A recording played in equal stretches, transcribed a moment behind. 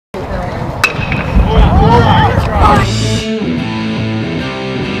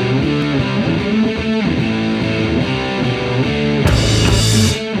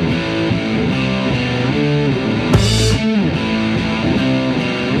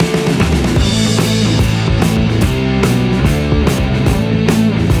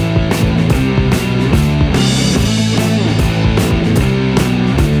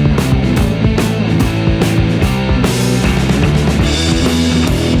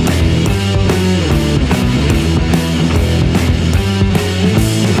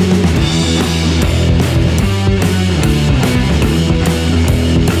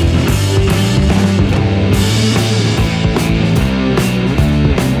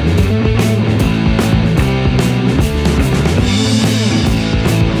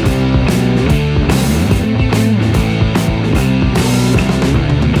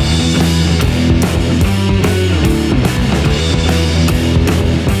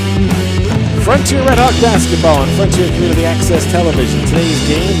Frontier Red Hawk basketball on Frontier Community Access Television. Today's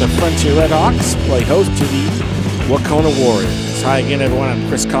game, the Frontier Red Hawks play host to the Wahconah Warriors. Hi again, everyone. I'm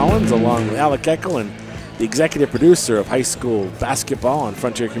Chris Collins, along with Alec Eckel and the executive producer of high school basketball on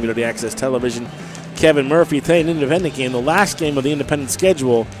Frontier Community Access Television, Kevin Murphy. Today, an independent game, the last game of the independent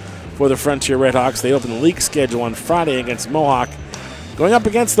schedule for the Frontier Red Hawks. They open the league schedule on Friday against Mohawk, going up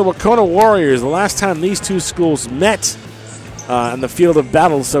against the Wahconah Warriors. The last time these two schools met on the field of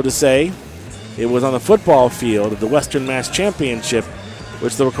battle, so to say, it was on the football field of the Western Mass Championship,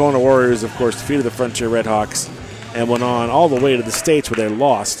 which the Wahconah Warriors, of course, defeated the Frontier Red Hawks and went on all the way to the States where they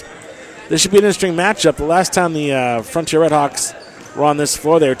lost. This should be an interesting matchup. The last time the Frontier Red Hawks were on this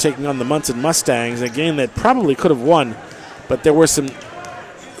floor, they were taking on the Munson Mustangs, a game that probably could have won, but there were some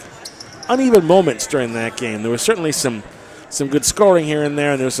uneven moments during that game. There was certainly some good scoring here and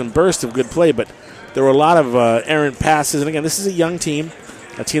there, and there was some bursts of good play, but there were a lot of errant passes. And again, this is a young team,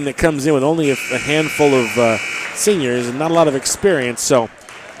 a team that comes in with only a handful of seniors and not a lot of experience. So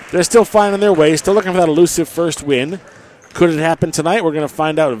they're still finding their way, still looking for that elusive first win. Could it happen tonight? We're going to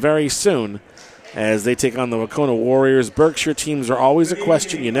find out very soon as they take on the Wahconah Warriors. Berkshire teams are always a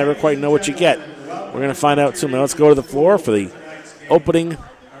question. You never quite know what you get. We're going to find out soon. Now let's go to the floor for the opening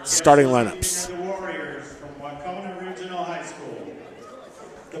starting lineups. The Warriors from Wahconah Regional High School.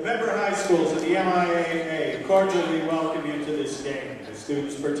 The member high schools of the MIAA cordially welcome you to this game. The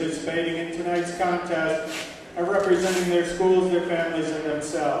students participating in tonight's contest are representing their schools, their families, and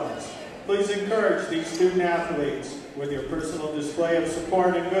themselves. Please encourage these student athletes with your personal display of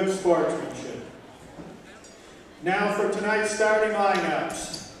support and good sportsmanship. Now for tonight's starting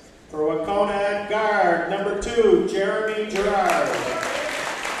lineups. For Wahconah at guard, number 2, Jeremy Gerard.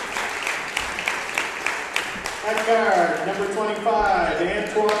 At guard, number 25,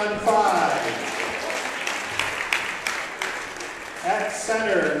 Antoine Five. At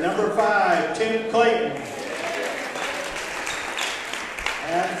center, number 5, Tim Clayton.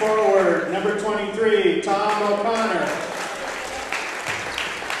 At forward, number 23, Tom O'Connor.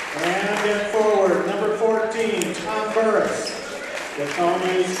 And at forward, number 14, Tom Burris.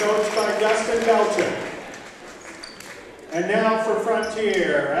 Wahconah is coached by Dustin Belcher. And now for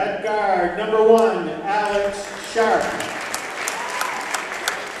Frontier, at guard, number 1, Alex Sharp.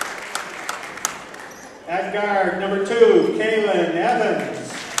 At guard, number 2, Kaylin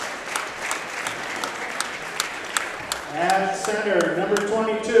Evans. At center, number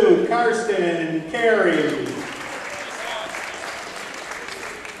 22, Karsten Carey.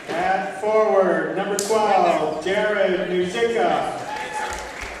 At forward, number 12, Jared Musica.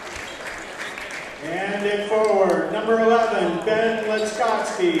 And at forward, number 11, Ben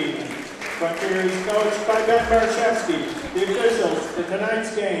Letskotsky. Frontier is coached by Ben Barshevsky. The officials for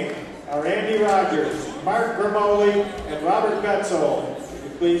tonight's game are Andy Rogers, Mark Grimoli, and Robert Betzel. Would you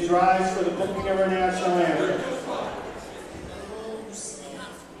please rise for the booking of our national anthem.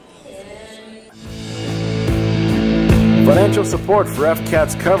 Financial support for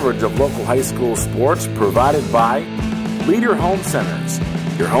FCAT's coverage of local high school sports provided by Leader Home Centers,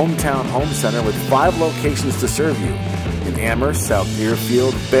 your hometown home center with 5 locations to serve you in Amherst, South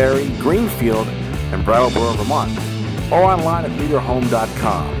Deerfield, Barrie, Greenfield, and Brattleboro, Vermont, or online at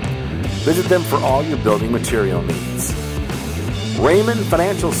leaderhome.com. Visit them for all your building material needs. Raymond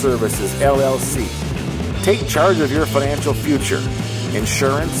Financial Services, LLC. Take charge of your financial future.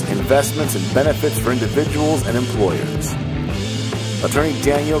 Insurance, investments, and benefits for individuals and employers. Attorney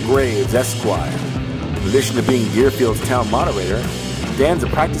Daniel Graves, Esquire. In addition to being Deerfield's town moderator, Dan's a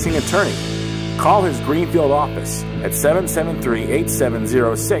practicing attorney. Call his Greenfield office at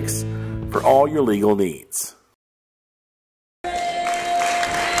 773-8706 for all your legal needs.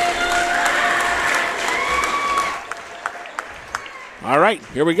 All right,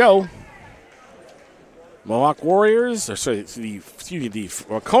 here we go. Mohawk Warriors, the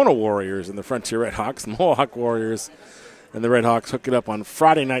Wahconah Warriors and the Frontier Red Hawks. The Mohawk Warriors and the Red Hawks hook it up on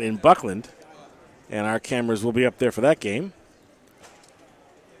Friday night in Buckland, and our cameras will be up there for that game.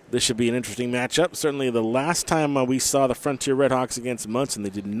 This should be an interesting matchup. Certainly the last time we saw the Frontier Red Hawks against Munson, they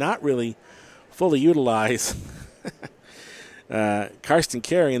did not really fully utilize Karsten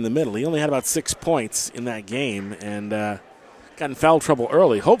Carey in the middle. He only had about 6 points in that game and got in foul trouble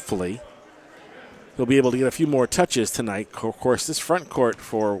early. Hopefully he'll be able to get a few more touches tonight. Of course, this front court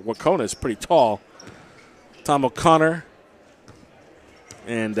for Wahconah is pretty tall. Tom O'Connor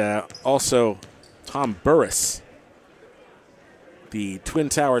and also Tom Burris, the Twin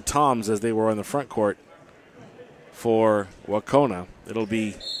Tower Toms as they were on the front court for Wahconah. It'll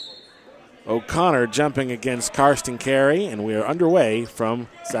be O'Connor jumping against Karsten Carey, and we are underway from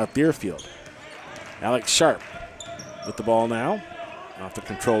South Deerfield. Alex Sharp with the ball now, off the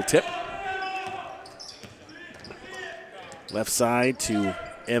control tip. Left side to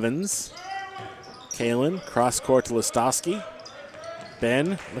Evans. Kalen, cross court to Listowski.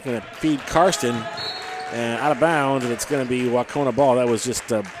 Ben looking to feed Karsten, and out of bounds, and it's going to be Wahconah ball. That was just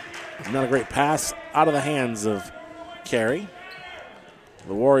not a great pass out of the hands of Carey.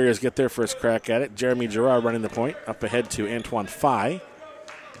 The Warriors get their first crack at it. Jeremy Girard running the point. Up ahead to Antoine Fye.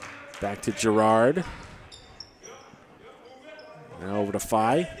 Back to Girard. Now over to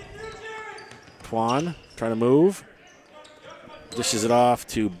Fye. Twan trying to move. Dishes it off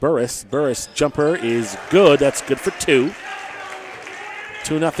to Burris. Burris jumper is good. That's good for 2.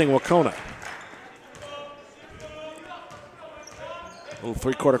 2-0 Wahconah. A little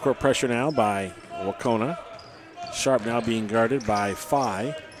three-quarter court pressure now by Wahconah. Sharp now being guarded by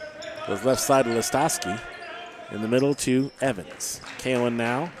Fye. Goes left side to Listowski. In the middle to Evans. Kalen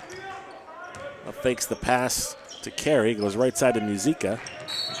now. Fakes the pass to Carey. Goes right side to Musica.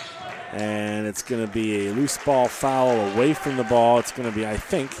 And it's going to be a loose ball foul away from the ball. It's going to be, I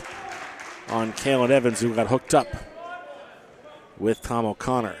think, on Kalen Evans, who got hooked up with Tom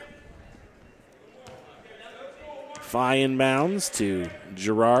O'Connor. Fye inbounds to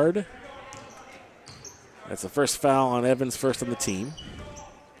Girard. That's the first foul on Evans, first on the team.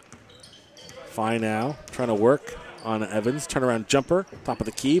 Fye now trying to work on Evans. Turnaround jumper, top of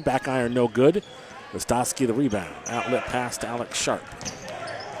the key, back iron no good. Listowski the rebound. Outlet pass to Alex Sharp.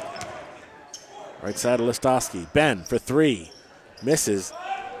 Right side of Listowski. Ben for 3. Misses.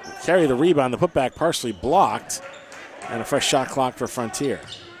 Carry the rebound. The putback partially blocked. And a fresh shot clock for Frontier.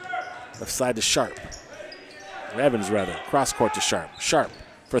 Left side to Sharp. Evans, rather. Cross court to Sharp. Sharp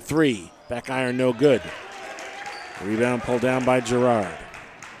for 3. Back iron no good. Rebound pulled down by Girard.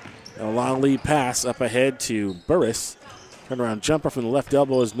 And a long lead pass up ahead to Burris. Turnaround jumper from the left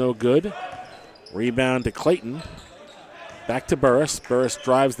elbow is no good. Rebound to Clayton. Back to Burris. Burris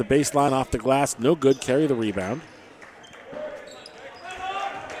drives the baseline off the glass. No good. Carry the rebound.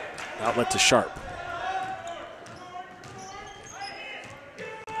 Outlet to Sharp.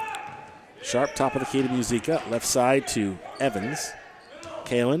 Sharp, top of the key to Musica. Left side to Evans.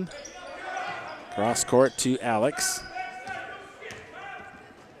 Kalen. Cross court to Alex.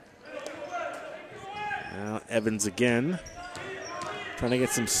 Now Evans again. Trying to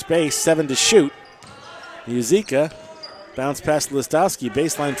get some space. 7 to shoot. Musica. Bounce past Listowski.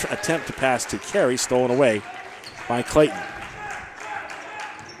 Baseline attempt to pass to Carey. Stolen away by Clayton.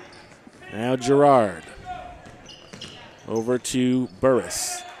 Now Girard. Over to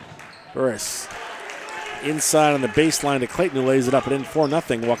Burris. Burris inside on the baseline to Clayton, who lays it up and in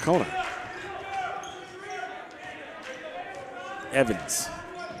 4-0 Wahconah. Evans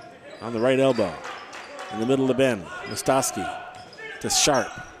on the right elbow. In the middle of Ben. Listowski to Sharp.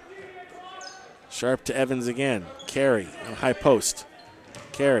 Sharp to Evans again. Carey on high post.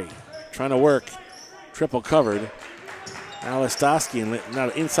 Carey trying to work. Triple covered. Now Listowski and now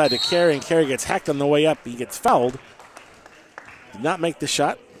inside to Carey, and Carey gets hacked on the way up. He gets fouled. Did not make the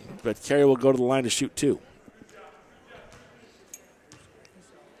shot, but Carey will go to the line to shoot 2.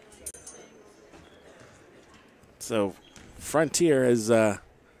 So Frontier has been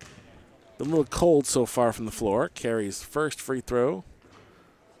a little cold so far from the floor. Carey's first free throw.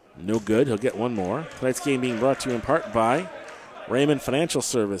 No good. He'll get one more. Tonight's game being brought to you in part by Raymond Financial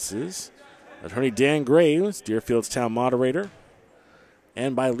Services, Attorney Dan Graves, Deerfield's town moderator,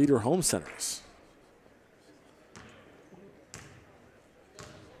 and by Leader Home Centers.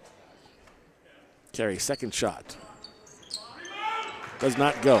 Carey, second shot. Does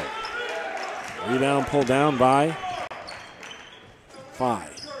not go. Rebound pulled down by Fye.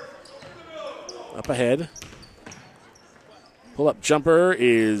 Up ahead. Pull-up jumper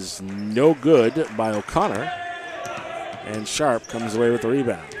is no good by O'Connor. And Sharp comes away with the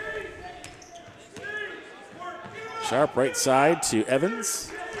rebound. Sharp right side to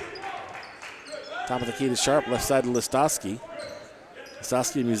Evans. Top of the key to Sharp, left side to Listowski.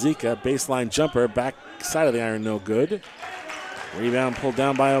 Listowski Musica, baseline jumper, back side of the iron, no good. Rebound pulled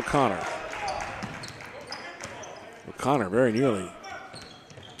down by O'Connor. O'Connor very nearly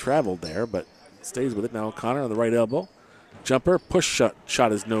traveled there, but stays with it. Now O'Connor on the right elbow. Jumper, push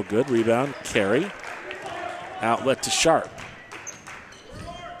shot is no good. Rebound, Carey. Outlet to Sharp.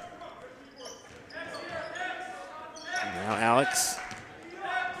 Now Alex.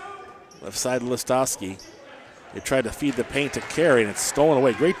 Left side to Listowski. They tried to feed the paint to Carey, and it's stolen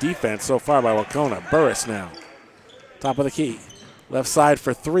away. Great defense so far by Wahconah. Burris now. Top of the key. Left side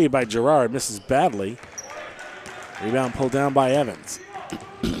for 3 by Girard. Misses badly. Rebound pulled down by Evans.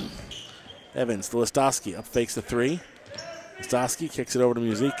 Evans to Listowski. Up fakes the 3. Listowski kicks it over to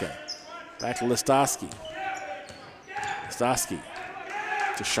Musica. Back to Listowski. Listowski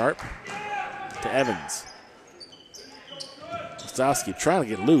to Sharp. To Evans. Stowski trying to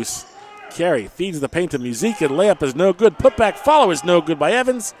get loose. Carey feeds the paint to Musica. Layup is no good. Putback follow is no good by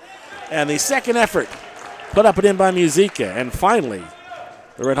Evans. And the second effort put up and in by Musica. And finally,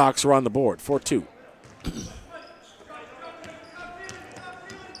 the Redhawks are on the board, 4-2.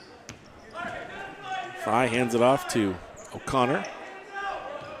 Fye hands it off to O'Connor.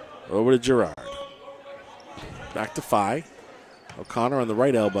 Over to Gerard. Back to Fye. O'Connor on the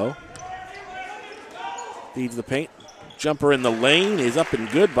right elbow. Feeds the paint. Jumper in the lane is up and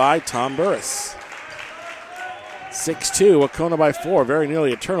good by Tom Burris. 6-2, Wahconah by 4. Very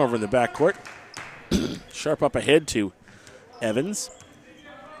nearly a turnover in the backcourt. Sharp up ahead to Evans.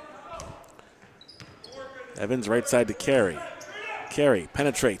 Evans right side to Carey. Carey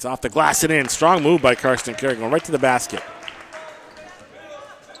penetrates off the glass and in. Strong move by Karsten Carey going right to the basket.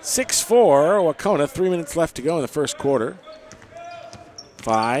 6-4, Wahconah. 3 minutes left to go in the first quarter.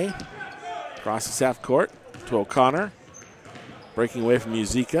 Fye crosses half court to O'Connor. Breaking away from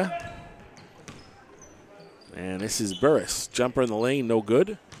Musica. And this is Burris. Jumper in the lane, no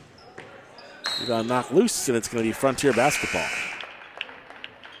good. He's going to knock loose, and it's going to be Frontier basketball.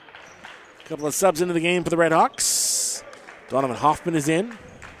 A couple of subs into the game for the Redhawks. Donovan Hoffman is in.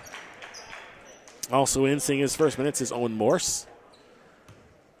 Also in, seeing his first minutes, is Owen Morse.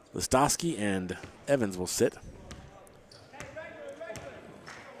 Listowski and Evans will sit.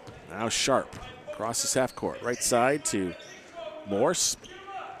 Now Sharp crosses half court. Right side to Morse.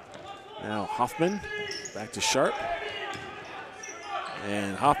 Now Hoffman back to Sharp.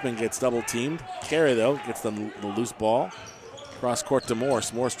 And Hoffman gets double teamed. Carey, though, gets the loose ball. Cross court to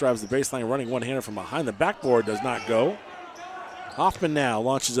Morse. Morse drives the baseline, running one-hander from behind. The backboard does not go. Hoffman now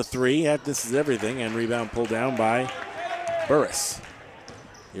launches a three. This is everything, and rebound pulled down by Burris.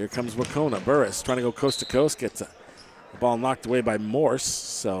 Here comes Wahconah. Burris trying to go coast to coast. Gets the ball knocked away by Morse,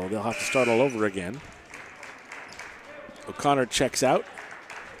 so they'll have to start all over again. O'Connor checks out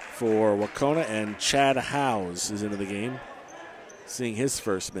for Wahconah, and Chad Howes is into the game, seeing his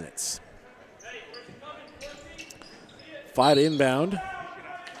first minutes. Fight inbound.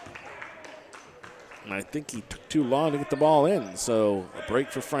 And I think he took too long to get the ball in, so a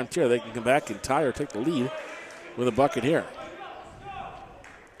break for Frontier. They can come back and tie or take the lead with a bucket here.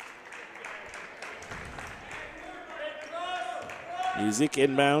 Music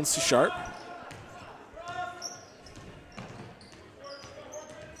inbounds to Sharp.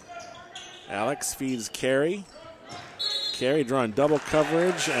 Alex feeds Carey. Carey drawing double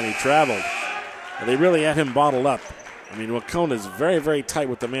coverage, and he traveled. And they really have him bottled up. I mean, Wahconah is very, very tight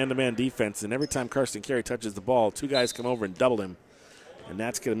with the man-to-man defense, and every time Karsten Carey touches the ball, two guys come over and double him. And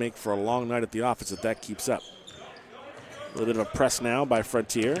that's going to make for a long night at the office if that keeps up. A little bit of a press now by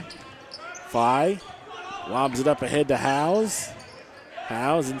Frontier. Fye lobs it up ahead to Howes.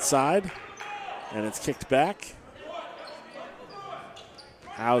 Howes inside, and it's kicked back.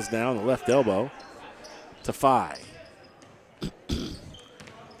 Howes now on the left elbow to Fye.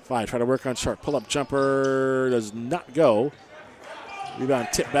 Fye try to work on Sharp. Pull-up jumper does not go. Rebound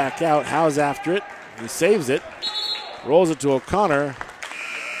tip back out. Howes after it. He saves it. Rolls it to O'Connor,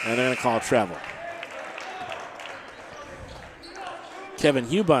 and they're going to call a travel. Kevin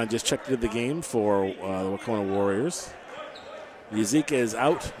Huban just checked into the game for the Wahconah Warriors. Musica is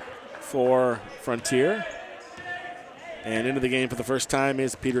out for Frontier. And into the game for the first time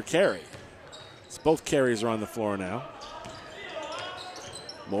is Peter Carey. So both Careys are on the floor now.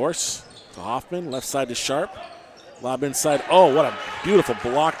 Morse to Hoffman, left side to Sharp. Lob inside. Oh, what a beautiful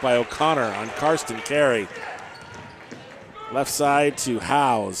block by O'Connor on Karsten Carey. Left side to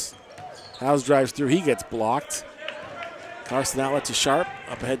Howes. Howes drives through. He gets blocked. Karsten outlet to Sharp.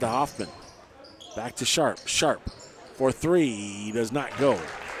 Up ahead to Hoffman. Back to Sharp. Sharp for three. He does not go.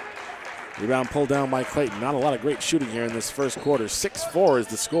 Rebound pulled down by Clayton. Not a lot of great shooting here in this first quarter. 6-4 is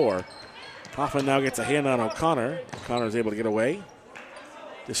the score. Hoffman now gets a hand on O'Connor. O'Connor is able to get away.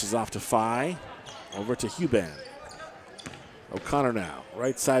 This is off to Fye. Over to Huban. O'Connor now.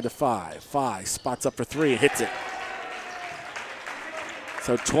 Right side to Fye. Fye spots up for three and hits it.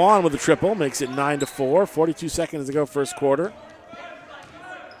 So Tuan with the triple makes it 9-4. 42 seconds to go first quarter.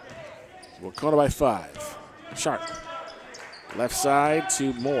 Wahconah by 5. Sharp. Left side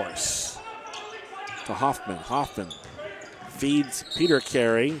to Morse. To Hoffman. Hoffman feeds Peter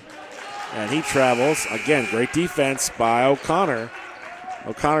Carey. And he travels. Again, great defense by O'Connor.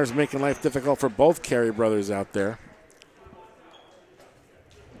 O'Connor's making life difficult for both Carey brothers out there.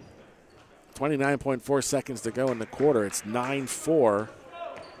 29.4 seconds to go in the quarter. It's 9-4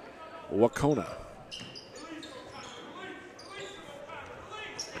 Wahconah.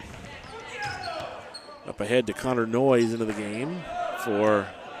 Up ahead to Connor Noyes into the game for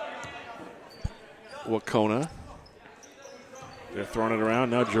Wahconah. They're throwing it around.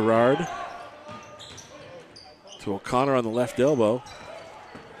 Now Gerard to O'Connor on the left elbow.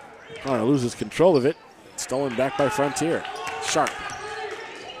 O'Connor loses control of it. Stolen back by Frontier. Sharp.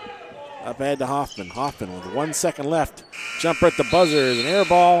 Up ahead to Hoffman. Hoffman with 1 second left. Jumper at the buzzer is an air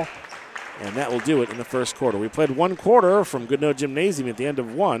ball. And that will do it in the first quarter. We played 1 quarter from Goodnoe Gymnasium at the end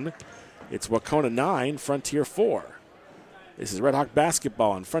of 1. It's Wahconah 9, Frontier 4. This is Red Hawk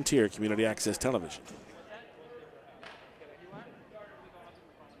basketball on Frontier Community Access Television.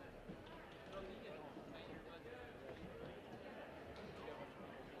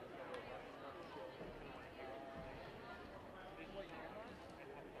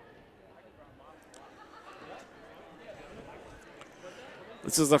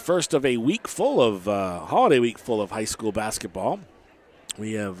 This is the first of a week full of, holiday week full of high school basketball.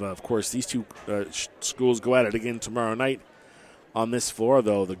 We have, of course, these two schools go at it again tomorrow night on this floor,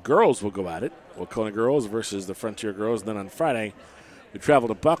 though the girls will go at it. Wahconah girls versus the Frontier girls. And then on Friday, we travel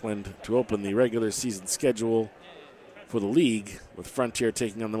to Buckland to open the regular season schedule for the league with Frontier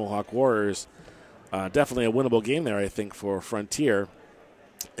taking on the Mohawk Warriors. Definitely a winnable game there, I think, for Frontier.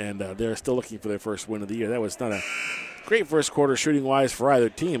 And they're still looking for their first win of the year. That was not a great first quarter shooting-wise for either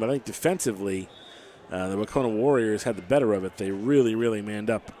team, but I think defensively, the Wahconah Warriors had the better of it. They really, really manned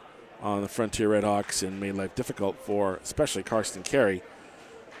up on the Frontier Redhawks and made life difficult for especially Karsten Carey.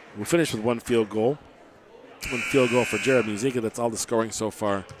 We finished with 1 field goal. 1 field goal for Jared Muzica. That's all the scoring so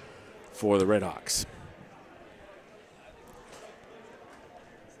far for the Redhawks.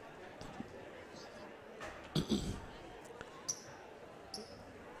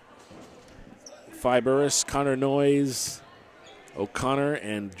 Fiberis, Connor Noyes, O'Connor,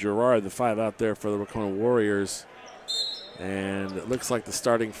 and Gerard, the 5 out there for the Wahconah Warriors. And it looks like the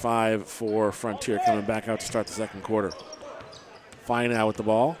starting 5 for Frontier coming back out to start the second quarter. Fine now with the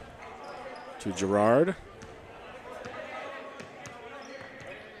ball to Gerard.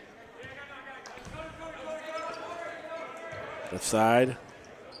 Left side.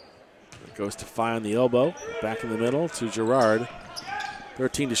 It goes to Fye on the elbow. Back in the middle to Gerard.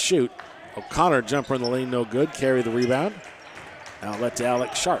 13 to shoot. O'Connor, jumper in the lane, no good. Carry the rebound. Outlet to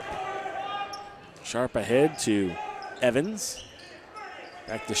Alec Sharp. Sharp ahead to Evans.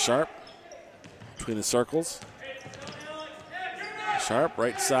 Back to Sharp. Between the circles. Sharp,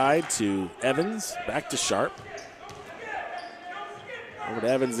 right side to Evans. Back to Sharp. Over to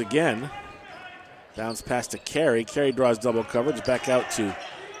Evans again. Bounce pass to Carey. Carey draws double coverage. Back out to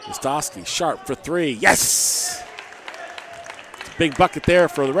Listowski. Sharp for 3. Yes! Big bucket there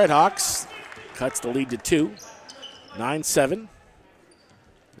for the Redhawks. Cuts the lead to 2. 9-7.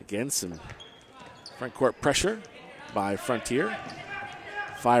 Again, some front court pressure by Frontier.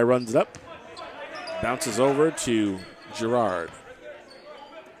 Fye runs it up. Bounces over to Gerard.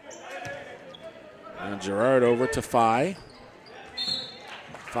 And Gerard over to Fye.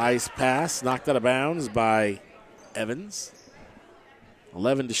 Fye's pass knocked out of bounds by Evans.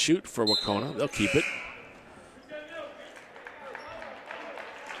 11 to shoot for Wahconah. They'll keep it.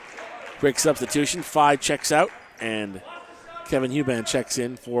 Quick substitution. Fye checks out, and Kevin Huban checks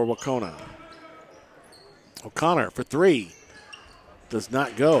in for Wahconah. O'Connor for 3. Does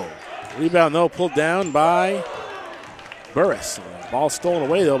not go. Rebound, though, pulled down by Burris. Ball stolen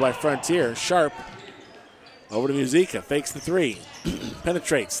away, though, by Frontier. Sharp over to Muzica. Fakes the 3.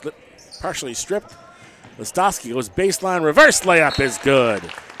 Penetrates. Partially stripped. Listowski goes baseline. Reverse layup is good.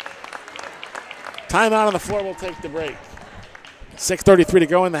 Timeout on the floor. We'll take the break. 6:33 to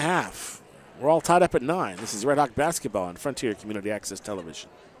go in the half. We're all tied up at 9. This is Red Hawk basketball on Frontier Community Access Television.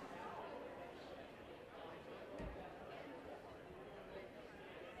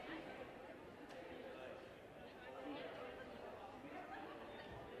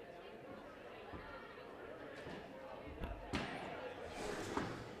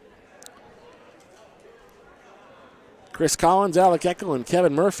 Chris Collins, Alec Eckel, and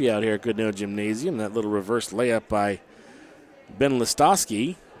Kevin Murphy out here at Goodnoe Gymnasium. That little reverse layup by Ben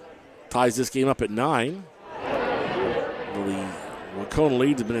Listowski ties this game up at 9. The Wahconah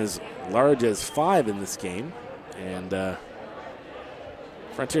lead has been as large as 5 in this game. And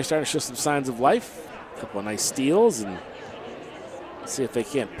Frontier starting to show some signs of life. A couple of nice steals, and see if they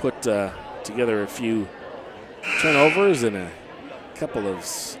can't put together a few turnovers and a couple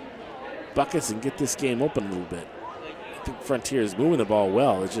of buckets and get this game open a little bit. I think Frontier is moving the ball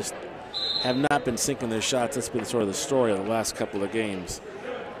well. They just have not been sinking their shots. That's been sort of the story of the last couple of games.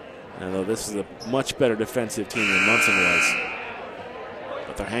 Although this is a much better defensive team than Munson was.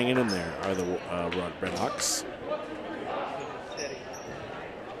 But they're hanging in there, are the Redhawks.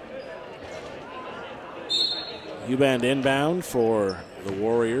 U-band inbound for the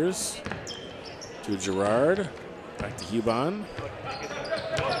Warriors to Gerard. Back to Huban.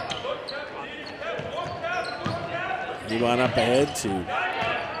 Huban up ahead to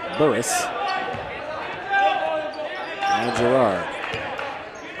Burris. And Gerard.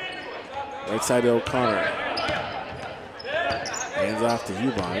 Right side to O'Connor. Hands off to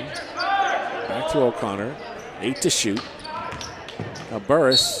Huban. Back to O'Connor. 8 to shoot. Now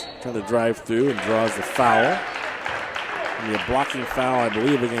Burris trying to drive through and draws the foul. And a blocking foul, I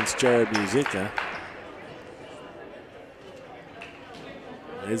believe, against Jared Muzica.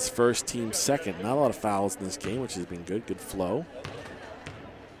 His first, team second. Not a lot of fouls in this game, which has been good. Good flow.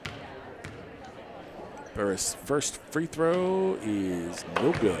 Burris' first free throw is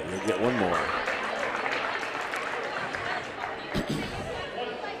no good. He'll get one more.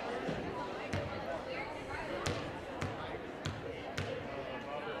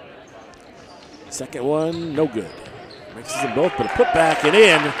 Second one, no good. Mixes them both, but a putback and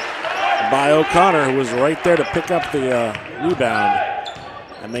in by O'Connor, who was right there to pick up the rebound.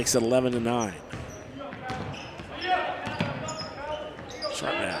 That makes it 11-9.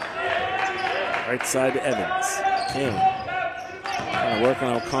 Sharp now. Right side to Evans. Kalen trying to work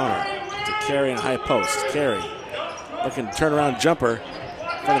on O'Connor. To Carey in high post. Carey looking to turn around jumper.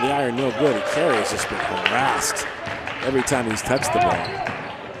 In front of the iron, no good. And Carey has just been harassed every time he's touched the ball.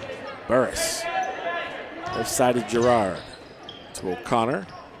 Burris. Left side to Gerard. To O'Connor.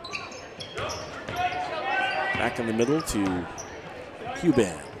 Back in the middle to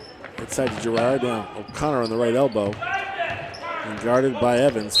Huban. Right side to Gerard. Now O'Connor on the right elbow. And guarded by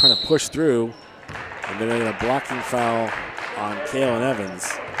Evans, trying to push through. And they're going to get a blocking foul on Kalen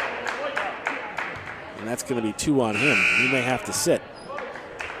Evans. And that's going to be 2 on him. He may have to sit.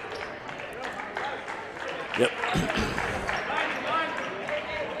 Yep.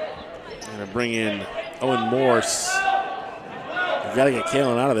 Going to bring in Owen Morse. You've got to get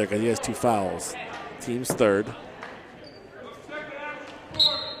Kalen out of there because he has 2 fouls. Team's third.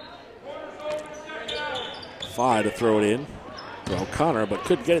 Five to throw it in to O'Connor, but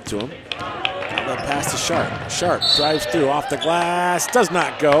couldn't get it to him. That pass to Sharp. Sharp drives through off the glass. Does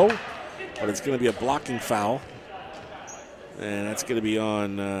not go, but it's going to be a blocking foul. And that's going to be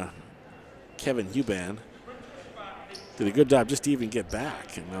on Kevin Huban. Did a good job just to even get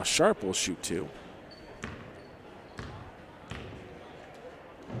back. And now Sharp will shoot 2.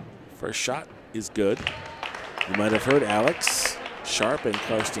 First shot is good. You might have heard Alex Sharp and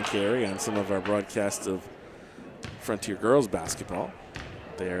Karsten Carey on some of our broadcasts of Frontier girls basketball.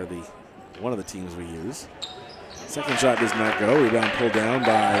 They are one of the teams we use. Second shot does not go. Rebound pulled down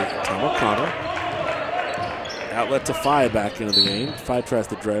by Tom O'Connor. Outlet to Phi back into the game. Phi tries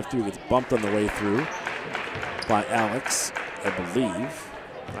to drive through, gets bumped on the way through by Alex, I believe.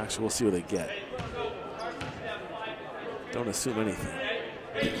 Actually, we'll see what they get. Don't assume anything.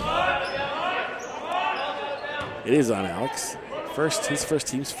 It is on Alex. His first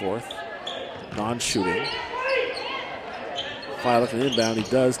team's 4th. Non-shooting. Phi looking inbound. He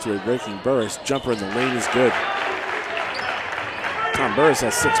does to a breaking Burris. Jumper in the lane is good. Tom Burris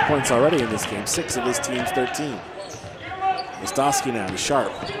has 6 points already in this game. 6 of his team's 13. Mostowski now to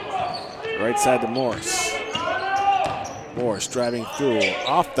Sharp. Right side to Morse. Morse driving through.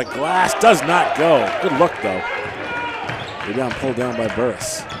 Off the glass. Does not go. Good look, though. Rebound pulled down by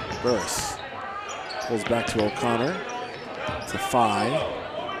Burris. Burris pulls back to O'Connor. To Phi.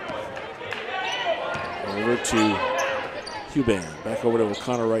 Over to Huban. Back over to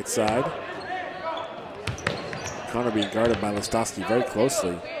O'Connor right side. O'Connor being guarded by Mostowski very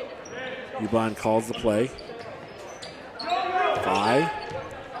closely. Huban calls the play. Phi.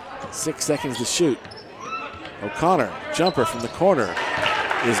 6 seconds to shoot. O'Connor, jumper from the corner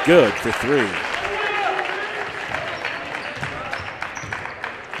is good for 3.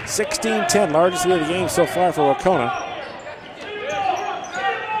 16-10, largest lead of the game so far for Wahconah.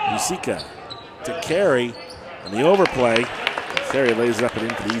 Muzica to Carey on the overplay. Carey lays it up and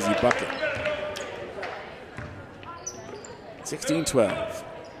in for the easy bucket. 16-12.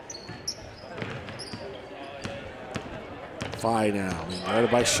 Phi now being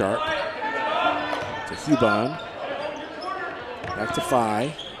guarded by Sharp. To Huban. Back to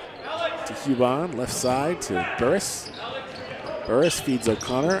Phi. To Huban, left side to Burris. Burris feeds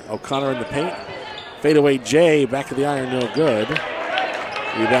O'Connor. O'Connor in the paint. Fadeaway J, back of the iron, no good.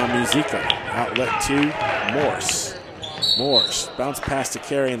 Rebound Muzica. Outlet to Morse. Morse, bounce pass to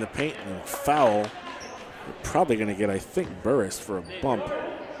Carey in the paint and a foul. We're probably going to get, I think, Burris for a bump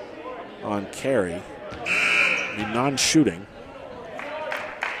on Carey. Non-shooting.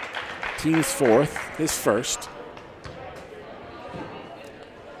 Team's 4th, his first.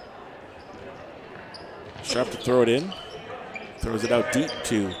 Sharp to throw it in. Throws it out deep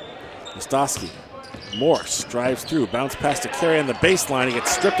to Mostowski. Morse drives through, bounce past to Carey on the baseline. He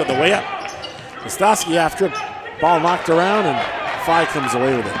gets stripped on the way up. Listowski after it. Ball knocked around, and Phi comes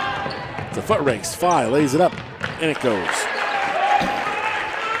away with it. It's a foot race. Phi lays it up, and it goes.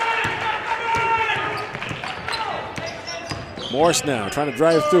 Morse now trying to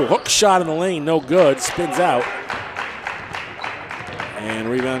drive through. Hook shot in the lane, no good. Spins out. And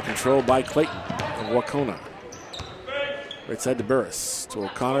rebound controlled by Clayton of Wahconah. Right side to Burris. To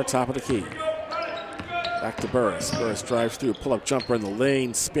O'Connor, top of the key. Back to Burris. Burris drives through. Pull-up jumper in the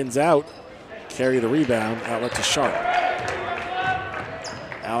lane. Spins out. Carry the rebound. Outlet to Sharp.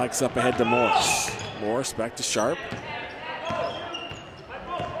 Alex up ahead to Morse. Morse back to Sharp.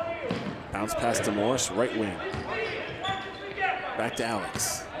 Bounce pass to Morse. Right wing. Back to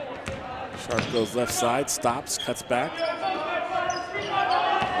Alex. Sharp goes left side. Stops. Cuts back.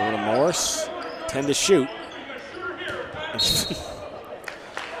 Over to Morse. 10 to shoot.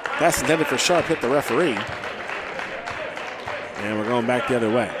 Pass intended for Sharp hit the referee. And we're going back the other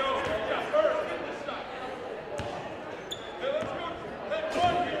way.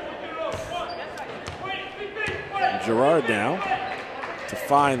 Gerard now to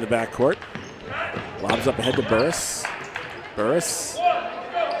Phi in the backcourt. Lobs up ahead to Burris. Burris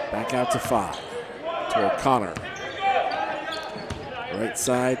back out to Phi. To O'Connor. Right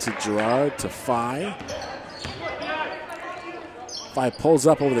side to Gerard to Phi. Phi pulls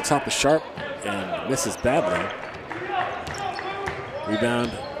up over the top of Sharp and misses badly.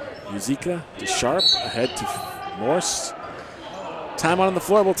 Rebound, Muzika to Sharp, ahead to Morse. Time on the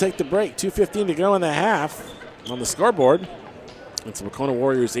floor, we'll take the break. 2:15 to go in the half. On the scoreboard, it's the Wahconah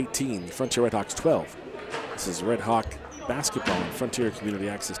Warriors 18, Frontier Redhawks 12. This is Red Hawk basketball on Frontier Community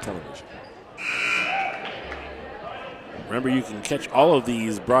Access Television. Remember, you can catch all of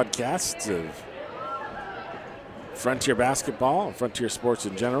these broadcasts of Frontier basketball and Frontier sports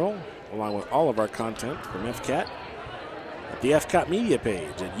in general, along with all of our content from FCAT at the FCAT media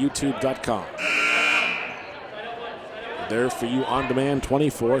page at youtube.com. There for you on demand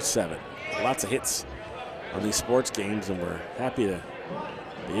 24/7. Lots of hits on these sports games, and we're happy to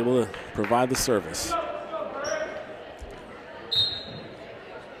be able to provide the service.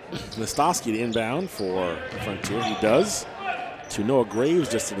 Listowski to inbound for Frontier. He does. To Noah Graves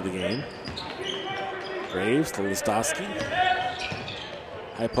just into the game. Graves to Listowski.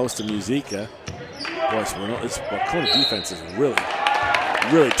 High post to Muzika. Boy, this Wahconah defense is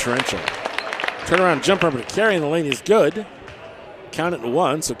really torrential. Turnaround jumper, but Carey in the lane is good. Count it to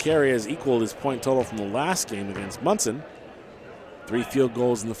one, so Carey has equaled his point total from the last game against Munson. 3 field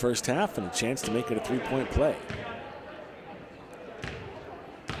goals in the first half and a chance to make it a 3-point play.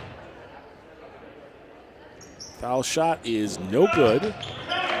 Foul shot is no good.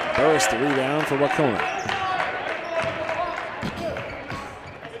 Burris the rebound for Wahconah.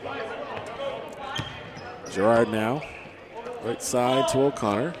 Gerard now, right side to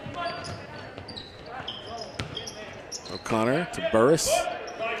O'Connor. O'Connor to Burris.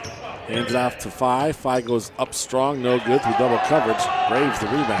 Hands it off to Phi. Phi goes up strong, no good through double coverage. Graves the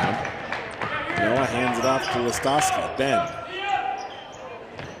rebound. Noah hands it off to Listowski. Ben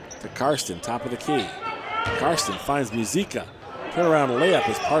to Karsten, top of the key. Karsten finds Muzika. Turnaround layup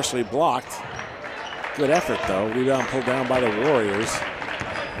is partially blocked. Good effort though. Rebound pulled down by the Warriors.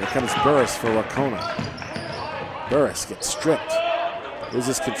 Here comes Burris for Wahconah. Burris gets stripped.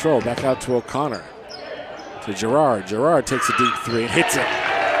 Loses control. Back out to O'Connor. To Gerard. Gerard takes a deep three and hits it.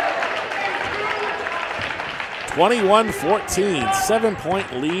 21-14.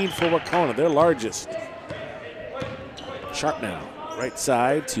 7-point lead for Wahconah, their largest. Sharp now. Right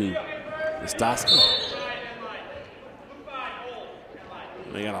side to Listowski.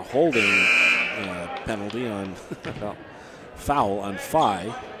 They got a holding penalty on foul on Phi.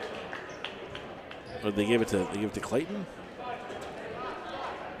 Or they gave it to Clayton?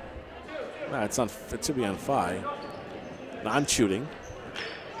 No, it should be on Phi. Non-shooting.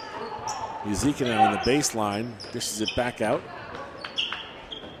 Muzika now in the baseline. Dishes it back out.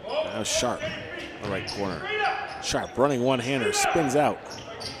 Now Sharp in the right corner. Sharp running one-hander. Spins out.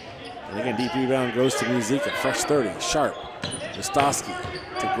 And again, deep rebound goes to Muzika. Fresh 30. Sharp. Listowski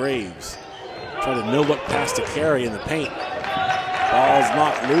to Graves. Trying to no-look pass to Carey in the paint. Ball's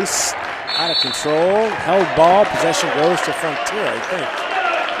not loose. Out of control. Held ball. Possession goes to Frontier, I think.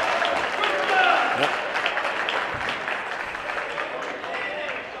 Yep.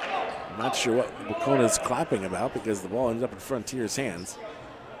 I'm not sure what Wahconah's clapping about because the ball ends up in Frontier's hands.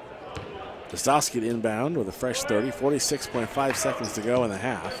 Listowski to inbound with a fresh 30. 46.5 seconds to go in the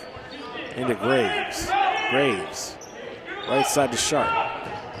half. Into Graves. Graves. Right side to Sharp.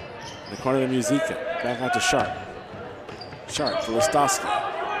 In the corner to Muzika. Back out to Sharp. Sharp to Listowski.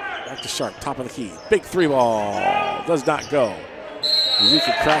 Back to Sharp, top of the key. Big three ball. Does not go.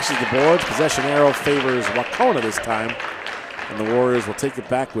 Yuka crashes the boards. Possession arrow favors Wahconah this time. And the Warriors will take it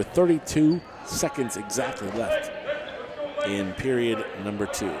back with 32 seconds exactly left in period number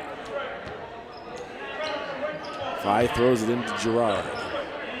 2. Phi throws it into Gerard.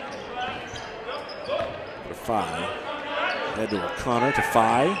 For Phi. Head to Wahconah to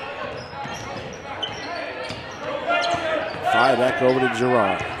Phi. Phi back over to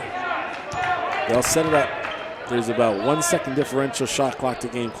Gerard. They'll set it up. There's about 1 second differential shot clock to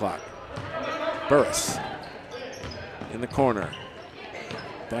game clock. Burris in the corner.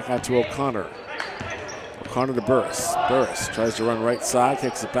 Back out to O'Connor. O'Connor to Burris. Burris tries to run right side,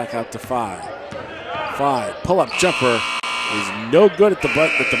 kicks it back out to Phi. Phi, pull-up jumper is no good at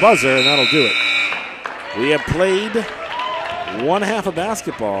the buzzer, and that'll do it. We have played one half of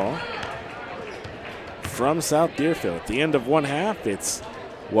basketball from South Deerfield. At the end of one half, it's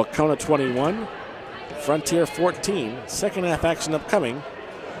Wahconah 21, Frontier 14. Second half action upcoming.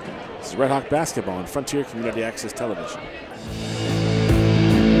 This is Red Hawk basketball on Frontier Community Access Television.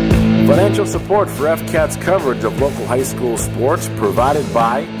 Financial support for FCAT's coverage of local high school sports provided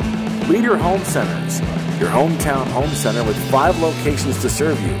by Leader Home Centers, your hometown home center with 5 locations to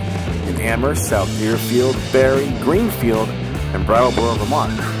serve you in Amherst, South Deerfield, Barrie, Greenfield, and Brattleboro,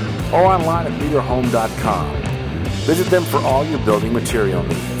 Vermont, or online at leaderhome.com. Visit them for all your building material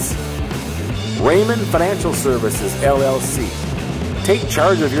needs. Raymond Financial Services, LLC. Take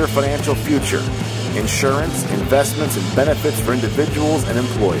charge of your financial future. Insurance, investments, and benefits for individuals and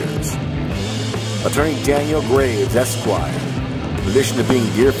employers. Attorney Daniel Graves, Esquire. In addition to being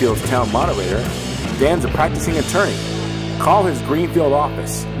Deerfield's town moderator, Dan's a practicing attorney. Call his Greenfield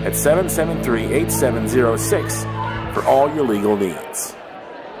office at 773-8706 for all your legal needs.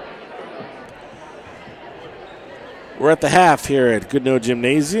 We're at the half here at Goodnoe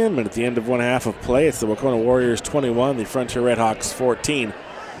Gymnasium, and at the end of one half of play, it's the Wahconah Warriors 21, the Frontier Redhawks 14.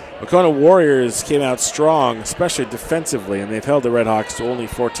 Wahconah Warriors came out strong, especially defensively, and they've held the Redhawks to only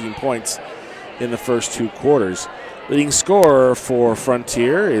 14 points in the first 2 quarters. Leading scorer for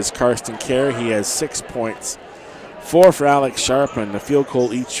Frontier is Karsten Kerr. He has 6 points, 4 for Alex Sharp, and a field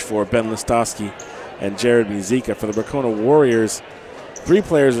goal each for Ben Listowski and Jared Muzika. For the Wahconah Warriors, 3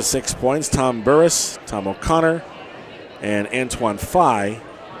 players with 6 points, Tom Burris, Tom O'Connor, and Antoine Phi,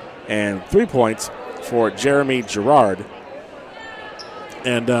 and 3 points for Jeremy Gerard.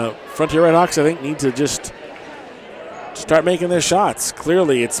 And Frontier Redhawks, I think, need to just start making their shots.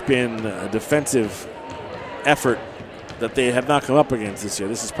 Clearly, it's been a defensive effort that they have not come up against this year.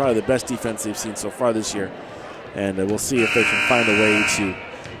 This is probably the best defense they've seen so far this year. And we'll see if they can find a way to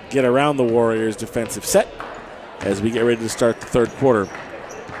get around the Warriors' defensive set as we get ready to start the third quarter.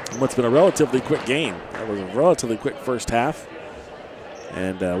 What's been a relatively quick game. That was a relatively quick first half.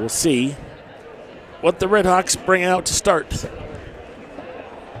 And we'll see what the Redhawks bring out to start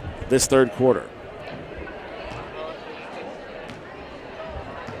this third quarter.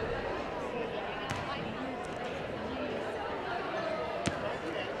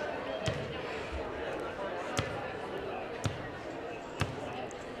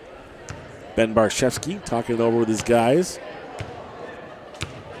 Ben Barshevsky talking it over with his guys.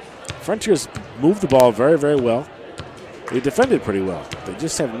 Frontiers moved the ball very, very well. They defended pretty well. They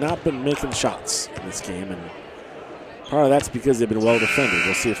just have not been making shots in this game, and part of that's because they've been well defended.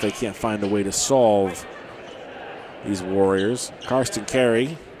 We'll see if they can't find a way to solve these Warriors. Karsten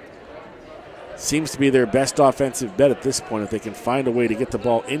Carey seems to be their best offensive bet at this point if they can find a way to get the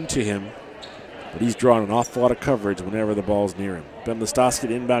ball into him. But he's drawn an awful lot of coverage whenever the ball's near him. Ben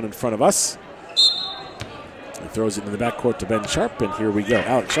Listowski inbound in front of us. He throws it in the backcourt to Ben Sharp, and here we go.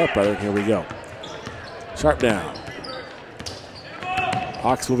 Alex Sharp, rather, and here we go. Sharp down.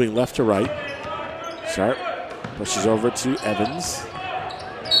 Hawks moving left to right. Sharp pushes over to Evans.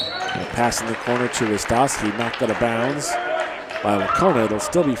 And a pass in the corner to Listowski, knocked out of bounds by Wahconah. It'll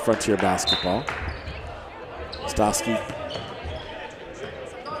still be Frontier basketball. Listowski.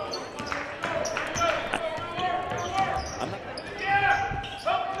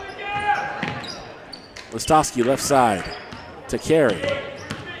 Listowski left side to Carey.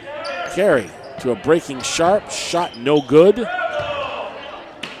 Carey to a breaking Sharp. Shot no good.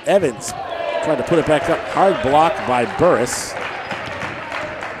 Evans tried to put it back up. Hard block by Burris.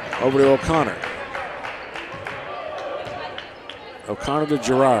 Over to O'Connor. O'Connor to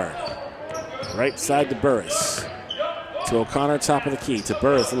Gerard. Right side to Burris. To O'Connor, top of the key. To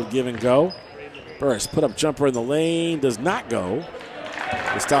Burris, little give and go. Burris put up jumper in the lane. Does not go.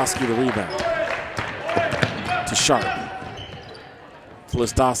 Listowski the rebound. To Sharp. To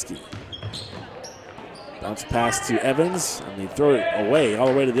Listowski. Bounce pass to Evans, and they throw it away, all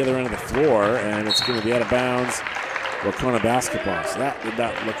the way to the other end of the floor, and it's going to be out of bounds. Wahconah basketball. So that did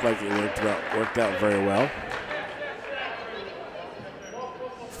not look like it worked out very well.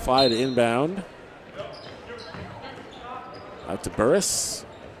 5 to inbound. Out to Burris,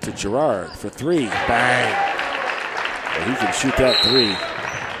 to Gerard for 3. Bang! Well, he can shoot that 3.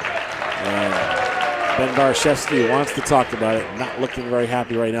 And Ben Barshevsky wants to talk about it. Not looking very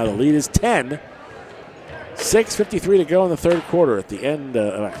happy right now. The lead is 10. 6:53 to go in the third quarter. At the end,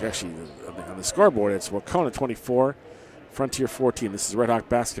 actually, on the scoreboard, it's Wahconah 24, Frontier 14. This is Red Hawk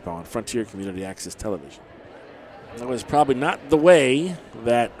basketball on Frontier Community Access Television. That was probably not the way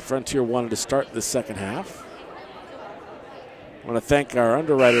that Frontier wanted to start the second half. I want to thank our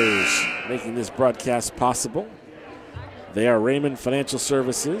underwriters making this broadcast possible. They are Raymond Financial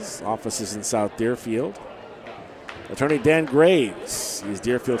Services, offices in South Deerfield. Attorney Dan Graves, he's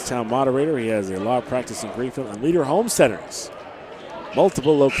Deerfield's town moderator. He has a law practice in Greenfield and Leader Home Centers.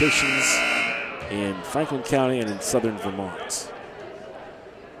 Multiple locations in Franklin County and in southern Vermont.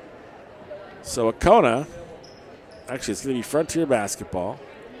 So Wahconah, actually it's going to be Frontier basketball.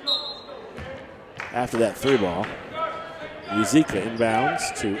 After that 3 ball, Uzika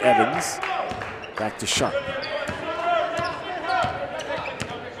inbounds to Evans, back to Sharp.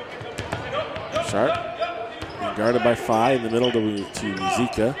 Sharp being guarded by 5 in the middle to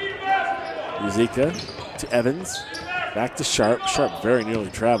Uzika. Uzika to Evans, back to Sharp. Sharp very nearly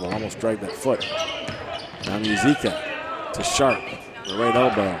traveled, almost dragged that foot. Now Uzika to Sharp, the right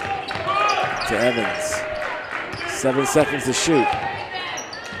elbow to Evans. 7 seconds to shoot.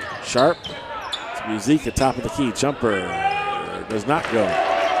 Sharp to Uzika, top of the key, jumper does not go.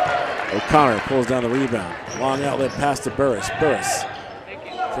 O'Connor pulls down the rebound. Long outlet pass to Burris. Burris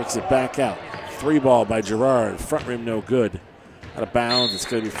takes it back out. 3 ball by Gerard. Front rim no good. Out of bounds. It's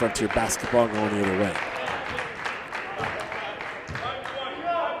going to be Frontier basketball going the other way.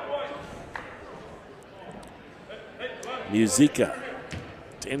 Uzika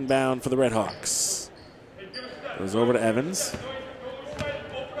to inbound for the Red Hawks. Goes over to Evans.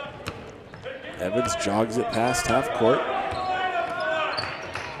 Evans jogs it past half court.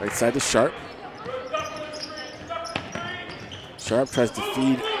 Right side to Sharp. Sharp tries to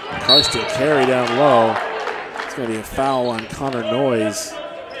feed Karsten Carey down low. It's going to be a foul on Connor Noyes.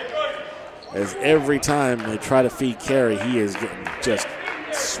 As every time they try to feed Carey, he is getting just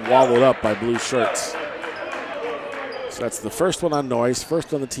swallowed up by blue shirts. So that's the first one on Noyes,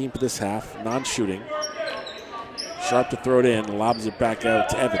 first on the team for this half, non-shooting. Sharp to throw it in, lobs it back out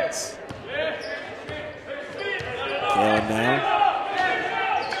to Evans. Kalen now.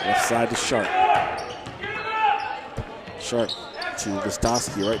 Left side to Sharp. Sharp to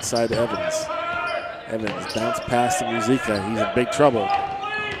Gostowski, right side to Evans. Evans bounce pass to Uzika. He's in big trouble.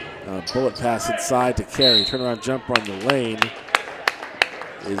 Bullet pass inside to Carey. Turnaround jumper on the lane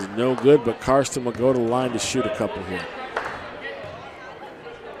is no good, but Karsten will go to the line to shoot a couple here.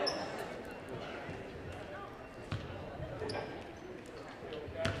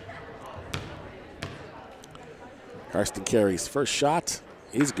 Karsten Carey's first shot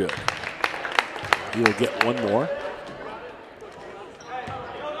is good. He will get one more.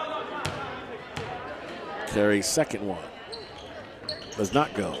 Carey's second one does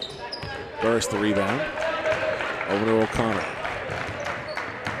not go. Burris the rebound. Over to O'Connor.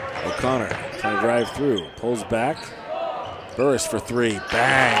 O'Connor trying to drive through. Pulls back. Burris for 3.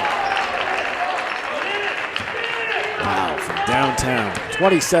 Bang! Wow, from downtown.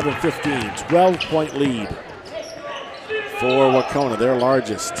 27-15, 12-point lead for Wahconah, their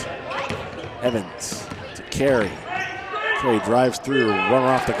largest. Evans to Carey. Carey drives through, runner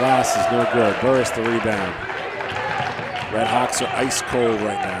off the glass is no good. Burris the rebound. Red Hawks are ice cold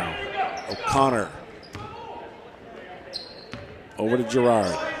right now. O'Connor over to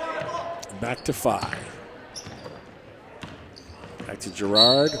Gerard. Back to 5. Back to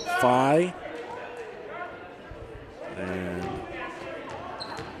Gerard, 5. And I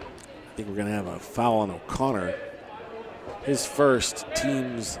think we're going to have a foul on O'Connor. His first,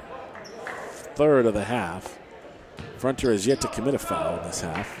 team's third of the half. Frontier has yet to commit a foul in this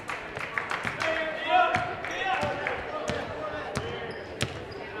half.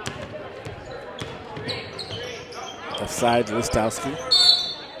 Left side to Listowski.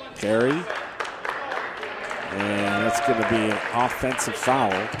 Carey. And that's going to be an offensive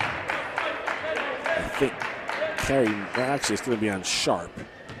foul. I think Carey, actually it's going to be on Sharp.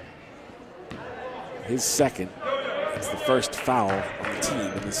 His second. It's the first foul on the team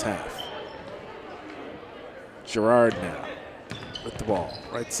in this half. Gerard now with the ball,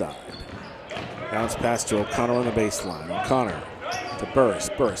 right side. Bounce pass to O'Connor on the baseline. O'Connor to Burris.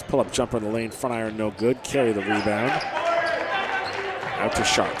 Burris, pull-up jumper in the lane, front iron, no good. Carey the rebound. Out to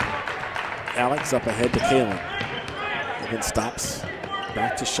Sharp. Alex up ahead to Kalen. Then stops.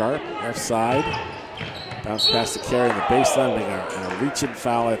 Back to Sharp, left side. Bounce pass to Carey on the baseline. And a reach-in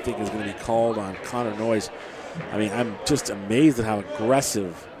foul, I think, is going to be called on Connor Noyes. I mean, I'm just amazed at how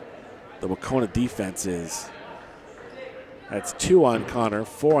aggressive the Wahconah defense is. That's 2 on Connor,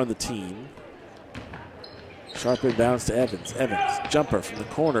 4 on the team. Sharp inbounds to Evans. Evans, jumper from the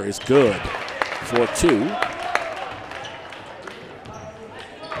corner is good for 2.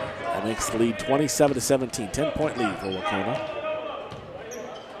 That makes the lead 27-17, 10-point lead for Wahconah.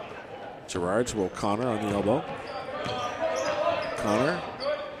 Gerard to O'Connor on the elbow. O'Connor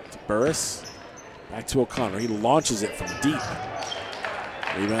to Burris. Back to O'Connor. He launches it from deep.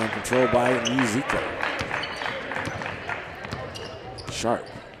 Rebound controlled by Musica. Sharp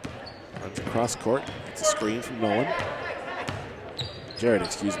runs across court. It's a screen from Nolan. Jared,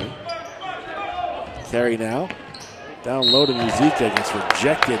 excuse me. Carey now. Down low to Musica. Gets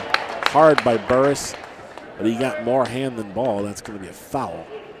rejected hard by Burris, but he got more hand than ball. That's going to be a foul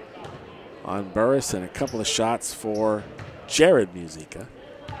on Burris, and a couple of shots for Jared Musica.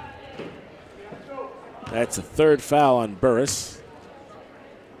 That's a 3rd foul on Burris.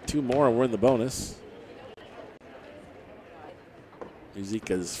 2 more and we're in the bonus.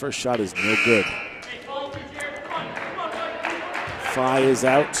 Musica's first shot is no good. Fry is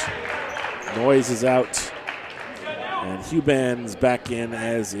out. Noyes is out. And Huban's back in,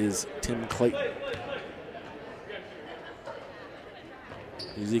 as is Tim Clayton.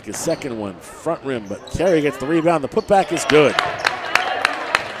 Musica's second one, front rim, but Carey gets the rebound. The putback is good.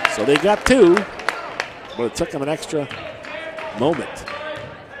 So they got 2, but it took them an extra moment.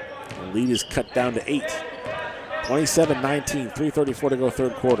 The lead is cut down to 8. 27-19, 3:34 to go,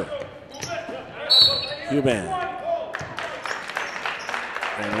 3rd quarter. Huban.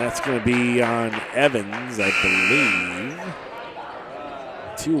 And that's going to be on Evans, I believe.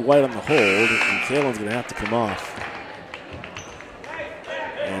 2 white on the hold, and Kalen's going to have to come off.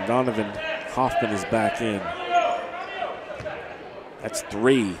 And Donovan Hoffman is back in. That's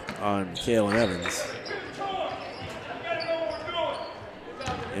 3 on Kalen Evans.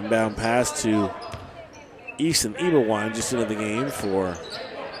 Inbound pass to Easton Eberwine just into the game for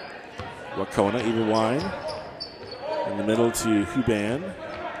Wahconah. Eberwine in the middle to Huban.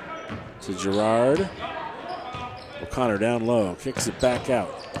 To Gerard. O'Connor down low, kicks it back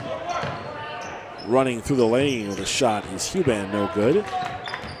out. Running through the lane with a shot is Huban, no good.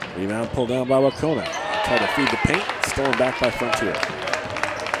 Rebound pulled down by Wahconah. Try to feed the paint, stolen back by Frontier.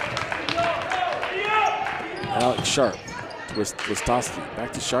 Alex Sharp to Wistowski.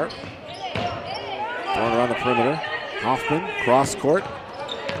 Back to Sharp. Throwing around the perimeter. Hoffman, cross court.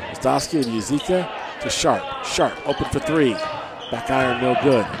 Wistowski and Musica to Sharp. Sharp open for 3. Back iron, no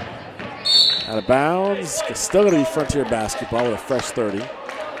good. Out of bounds. It's still going to be Frontier basketball with a fresh 30.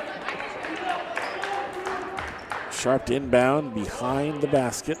 Sharp to inbound behind the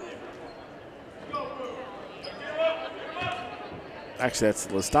basket. Actually, that's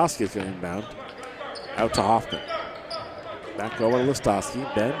Listowski's going to inbound. Out to Hoffman. Back over to Listowski.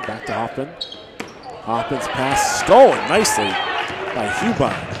 Ben, back to Hoffman. Hoffman's pass stolen nicely by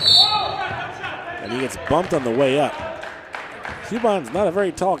Huban. And he gets bumped on the way up. Huban's not a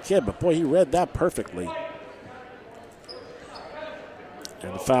very tall kid, but boy, he read that perfectly.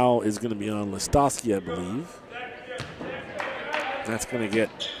 And the foul is going to be on Listowski, I believe. That's going to get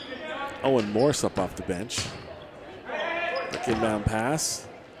Owen Morse up off the bench. Quick inbound pass.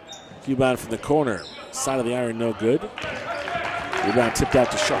 Huban from the corner. Side of the iron, no good. Rebound tipped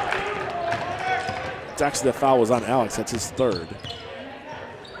out to Sharp. It's actually the foul was on Alex. That's his 3rd.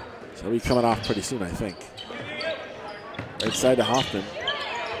 So he'll be coming off pretty soon, I think. Right side to Hoffman.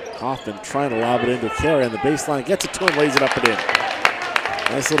 Hoffman trying to lob it into Carey on the baseline. Gets it to him, lays it up and in.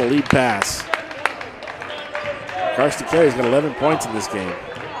 Nice little lead pass. Karsten Carey's got 11 points in this game.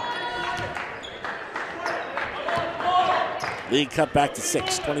 Lead cut back to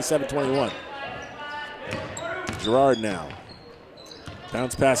 6, 27-21. Gerard now.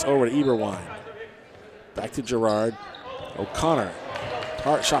 Bounce pass over to Eberwine. Back to Gerard. O'Connor.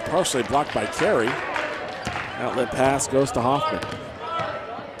 Shot partially blocked by Carey. Outlet pass goes to Hoffman.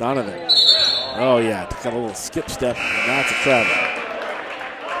 Donovan. Oh yeah, took a little skip step, and now it's a travel.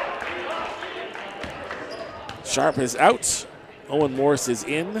 Sharp is out. Owen Morse is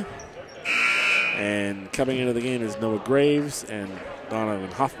in. And coming into the game is Noah Graves, and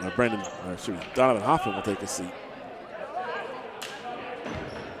Donovan Hoffman. Donovan Hoffman will take a seat.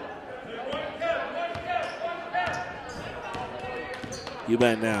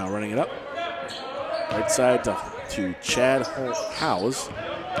 Huban now running it up. Right side to to Chad Howes.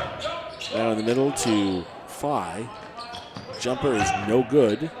 Now in the middle to Phi. Jumper is no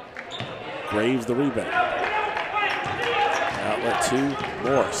good. Graves the rebound. Outlet to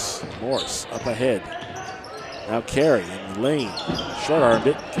Morse. Morse up ahead. Now Carey in the lane. Short-armed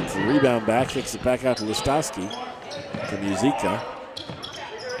it. Gets the rebound back. Kicks it back out to Listowski. To Muzica.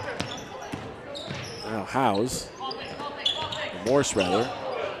 Now Howes. Morse rather.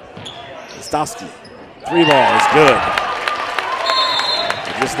 Listowski. 3-ball is good.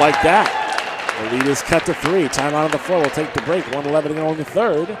 And just like that, the lead is cut to 3. Timeout on the floor. We'll take the break. 1:11 to go in the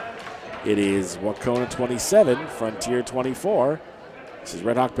third. It is Wahconah 27, Frontier 24. This is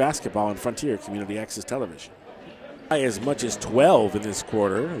Red Hawk basketball on Frontier Community Access Television. By as much as 12 in this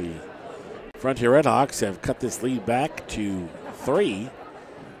quarter, the Frontier Red Hawks have cut this lead back to 3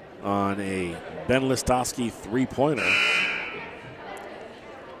 on a Ben Listowski three-pointer.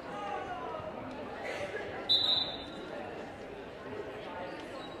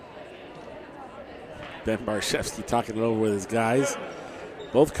 Ben Barshevsky talking it over with his guys.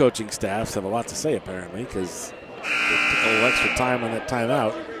 Both coaching staffs have a lot to say, apparently, because they took a little extra time on that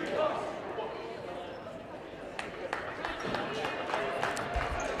timeout.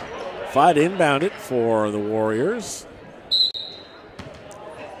 Fight inbound it for the Warriors.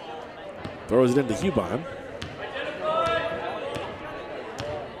 Throws it into Huban.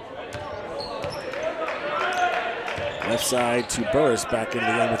 Left side to Burris, back into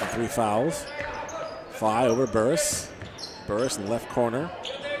the game with the 3 fouls. Phi over Burris. Burris in the left corner.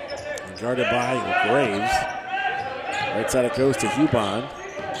 And guarded by Graves. Right side it goes to Huban.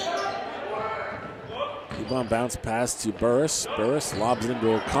 Huban bounce pass to Burris. Burris lobs it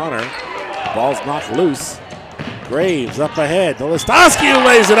into O'Connor. Ball's knocked loose. Graves up ahead. To Listowski, who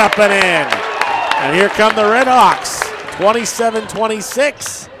lays it up and in. And here come the Red Hawks.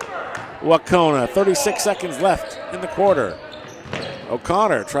 27-26. Wahconah, 36 seconds left in the quarter.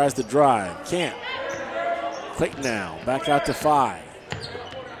 O'Connor tries to drive. Can't. Clayton now, back out to Phi.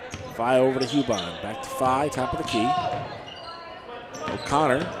 Phi over to Huban. Back to Phi, top of the key.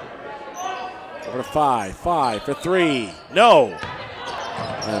 O'Connor over to Phi. Phi for 3. No!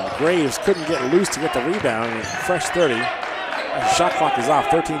 And Graves couldn't get loose to get the rebound. And fresh 30. Shot clock is off,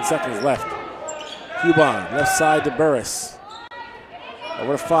 13 seconds left. Huban, left side to Burris.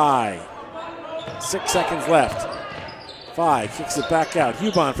 Over to Phi. 6 seconds left. Phi kicks it back out.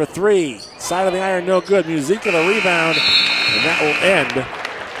 Huban for 3. Side of the iron, no good. Muzica the rebound, and that will end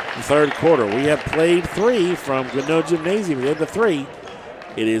the third quarter. We have played 3 from Goodnoe Gymnasium. We had the 3.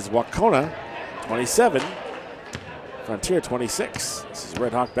 It is Wahconah 27, Frontier 26. This is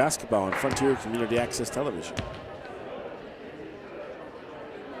Red Hawk basketball on Frontier Community Access Television.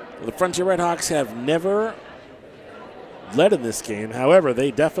 The Frontier Red Hawks have never led in this game. However,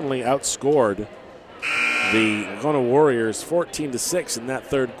 they definitely outscored the Wahconah Warriors 14-6 in that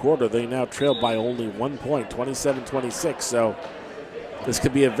third quarter. They now trail by only 1 point, 27-26. So this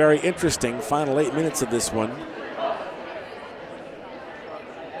could be a very interesting final 8 minutes of this one.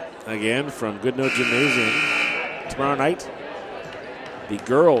 Again, from Goodnoe Gymnasium. Tomorrow night, the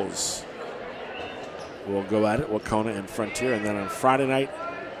girls will go at it, Wahconah and Frontier. And then on Friday night,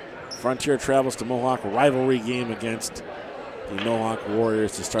 Frontier travels to Mohawk, a rivalry game against the Mohawk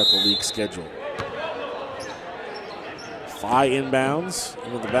Warriors to start the league schedule. Phi inbounds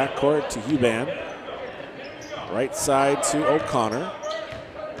into the backcourt to Huban. Right side to O'Connor.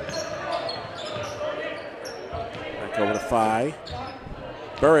 Back over to Phi.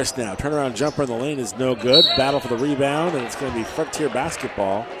 Burris now. Turnaround jumper in the lane is no good. Battle for the rebound, and it's going to be Frontier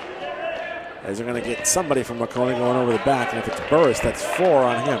basketball, as they're going to get somebody from Wahconah going over the back. And if it's Burris, that's 4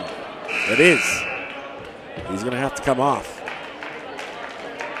 on him. It is. He's going to have to come off.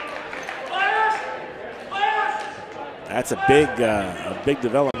 That's a big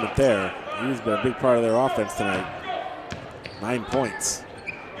development there. He's been a big part of their offense tonight. 9 points.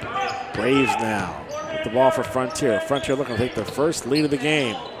 Braves now with the ball for Frontier. Frontier looking to take their first lead of the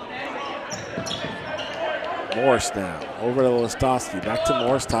game. Morse now over to Listowski. Back to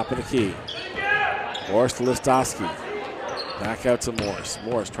Morse, top of the key. Morse to Listowski. Back out to Morse.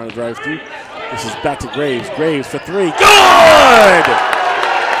 Morse trying to drive through. This is back to Graves. Graves for 3. Good!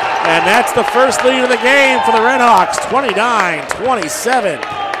 And that's the first lead of the game for the Red Hawks, 29-27.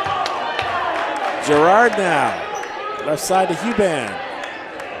 Gerard now, left side to Huban,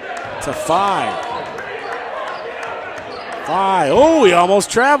 to Phi. Oh, he almost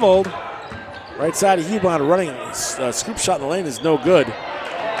traveled. Right side of Huban running, scoop shot in the lane is no good.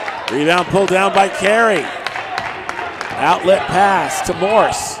 Rebound pulled down by Carey. Outlet pass to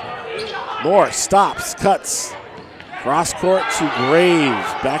Morse. Morse stops, cuts. Cross court to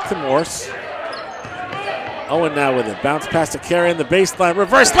Graves. Back to Morse. Owen now with it. Bounce pass to Carey in the baseline.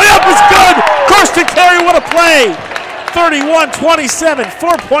 Reverse layup is good. Karsten Carey, what a play. 31-27,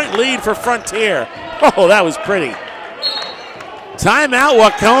 4-point lead for Frontier. Oh, that was pretty. Timeout,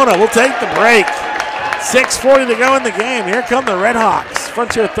 Wahconah. We'll take the break. 6:40 to go in the game. Here come the Red Hawks.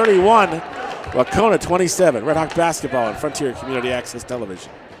 Frontier 31, Wahconah 27. Red Hawk basketball on Frontier Community Access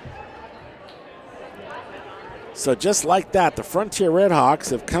Television. So just like that, the Frontier Red Hawks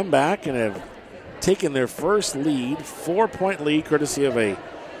have come back and have taken their first lead, 4-point lead, courtesy of a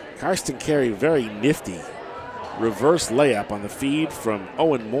Karsten Carey very nifty reverse layup on the feed from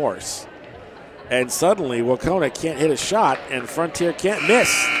Owen Morse. And suddenly, Wahconah can't hit a shot, and Frontier can't miss.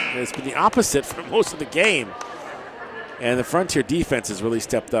 And it's been the opposite for most of the game. And the Frontier defense has really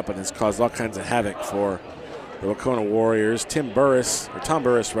stepped up and has caused all kinds of havoc for the Wahconah Warriors. Tom Burris,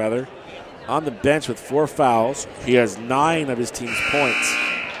 on the bench with 4 fouls. He has 9 of his team's points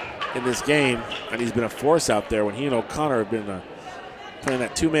in this game, and he's been a force out there. When he and O'Connor have been playing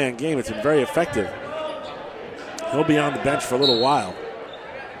that 2-man game, it's been very effective. He'll be on the bench for a little while.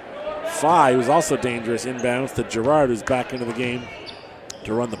 Phi, who's also dangerous, inbounds to Gerard, who's back into the game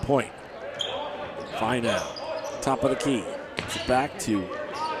to run the point. Phi now, top of the key. It's back to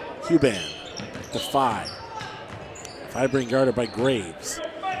Huban, to Phi. Phi being guarded by Graves.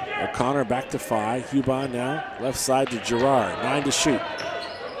 O'Connor back to Phi. Huban now, left side to Gerard. 9 to shoot.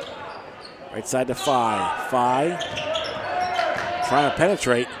 Right side to Phi. Phi trying to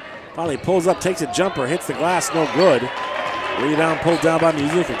penetrate. Finally pulls up, takes a jumper, hits the glass, no good. Rebound pulled down by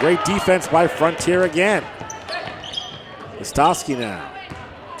Music. A great defense by Frontier again. Listowski now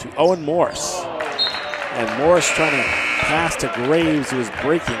to Owen Morse. And Morse trying to pass to Graves, who was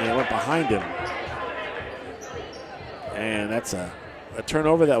breaking and went behind him. And that's a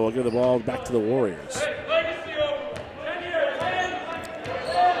turnover that will give the ball back to the Warriors.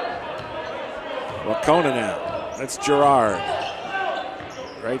 Wahconah now. That's Gerard.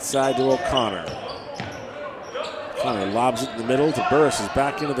 Right side to O'Connor. O'Connor lobs it in the middle to Burris, who's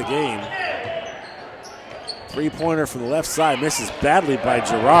back into the game. 3-pointer from the left side, misses badly by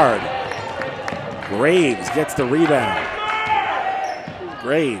Gerard. Graves gets the rebound.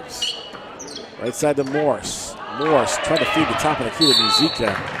 Graves. Right side to Morse. Morse trying to feed the top of the key to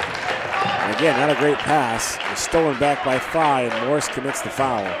Muzica. And again, not a great pass. It's stolen back by Phi, and Morse commits the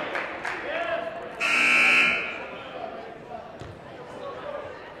foul.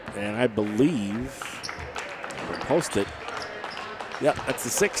 And I believe we'll post it. Yep, that's the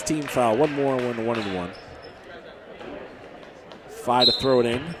 16 foul. One more, 1-1. Phi to throw it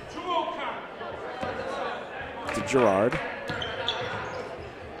in to Gerard.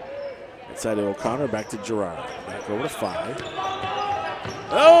 Inside to O'Connor, back to Gerard. Back over to Phi.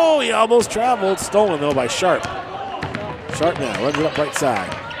 Oh, he almost traveled. Stolen, though, by Sharp. Sharp now runs it up right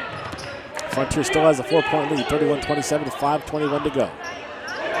side. Frontier still has a 4-point lead, 31-27 to 5:21 to go.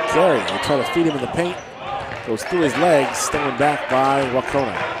 Carey, they try to feed him in the paint. Goes through his legs, stolen back by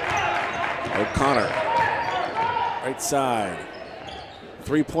Wahconah. O'Connor, right side.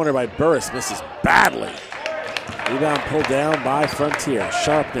 3-pointer by Burris, misses badly. Rebound pulled down by Frontier.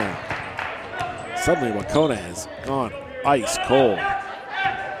 Sharp now. Suddenly Wahconah has gone ice cold.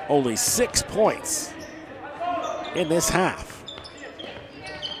 Only 6 points in this half.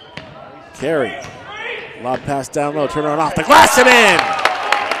 Carey, lob pass down low, turn on off the glass and in!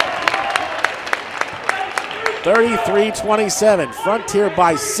 33-27, Frontier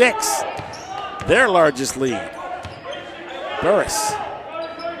by 6, their largest lead. Burris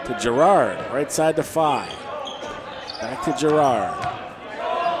to Gerard, right side to Phi. Back to Gerard.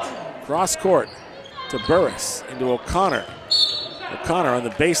 Cross court to Burris, into O'Connor. O'Connor on the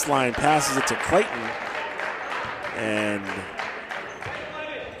baseline passes it to Clayton. And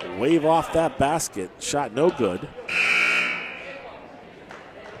wave off that basket. Shot no good.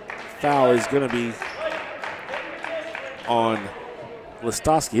 Foul is going to be on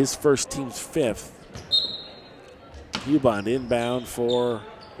Listowski, his first, team's 5th. Huban inbound for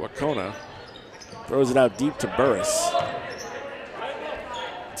Wahconah. Throws it out deep to Burris.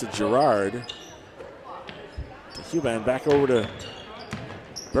 To Gerard. To Huban, back over to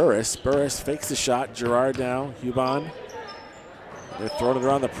Burris. Burris fakes the shot. Gerard now. Huban. They're throwing it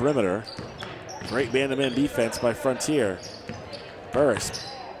around the perimeter. Great man-to-man defense by Frontier. Burris.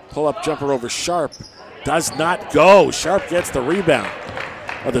 Pull-up jumper over Sharp. Does not go. Sharp gets the rebound.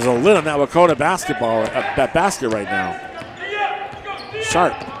 Oh, there's a lid on that Wahconah basketball, that basket right now.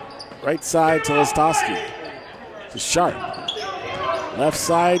 Sharp. Right side to Listowski. To Sharp. Left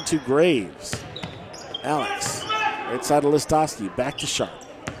side to Graves. Alex. Right side to Listowski. Back to Sharp.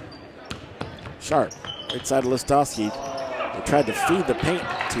 Sharp. Right side to Listowski. They tried to feed the paint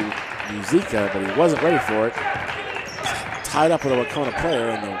to Musica, but he wasn't ready for it. Tied up with a Wahconah player,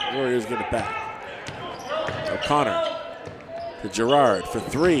 and the Warriors get it back. O'Connor to Gerard for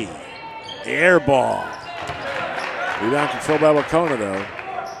three. Air ball. Rebound control by Wahconah, though.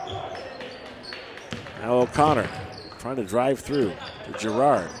 Now O'Connor trying to drive through to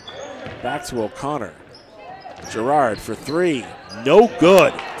Gerard. Back to O'Connor. Gerard for three. No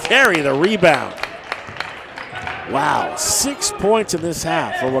good. Carey the rebound. Wow, 6 points in this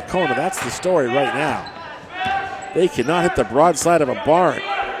half for Wahconah. That's the story right now. They cannot hit the broadside of a barn.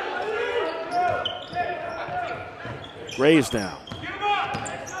 Graves now.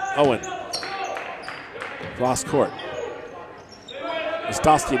 Owen. Lost court.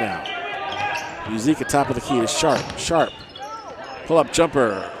 Ostowski now. Musica top of the key to Sharp. Sharp. Pull-up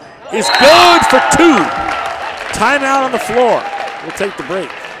jumper is good for two. Timeout on the floor. We'll take the break.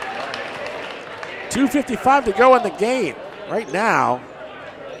 2:55 to go in the game. Right now,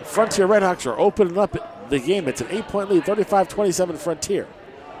 the Frontier Redhawks are opening up the game. It's an 8-point lead, 35-27 Frontier.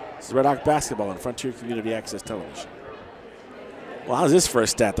 This is Red Hawk basketball on Frontier Community Access Television. Well, how's this for a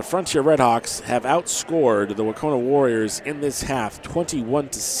stat? The Frontier Redhawks have outscored the Wahconah Warriors in this half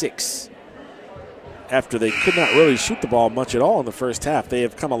 21-6. After they could not really shoot the ball much at all in the first half, they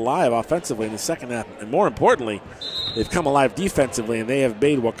have come alive offensively in the second half, and more importantly, they've come alive defensively, and they have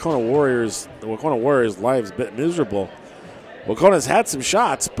made the Wahconah Warriors' lives a bit miserable. Wahconah's had some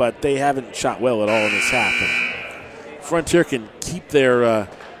shots, but they haven't shot well at all in this half. And Frontier can keep their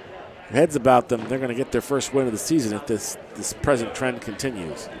heads about them. They're going to get their first win of the season if this present trend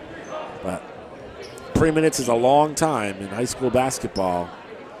continues. But 3 minutes is a long time in high school basketball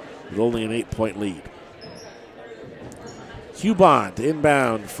with only an 8-point lead. Hubond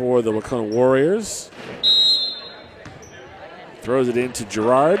inbound for the Wahconah Warriors. Throws it into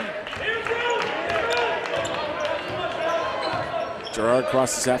Gerard. Gerard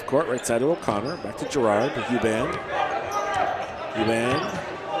crosses half court, right side to O'Connor. Back to Gerard, to Huband. Huband,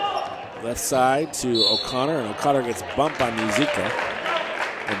 left side to O'Connor, and O'Connor gets bumped on Musica.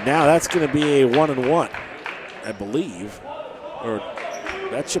 And now that's going to be a 1-and-1, I believe. Or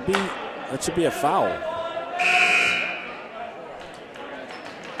that should be a foul.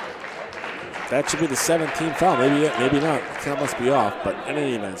 That should be the 17th foul. Maybe not. The count must be off. But in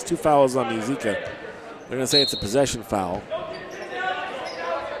any event, it's 2 fouls on Musica. They're going to say it's a possession foul.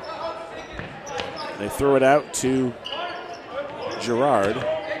 They throw it out to Gerard.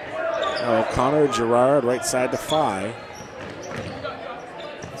 Now O'Connor, Gerard, right side to Phi.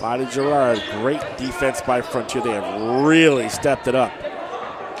 Phi to Gerard. Great defense by Frontier. They have really stepped it up.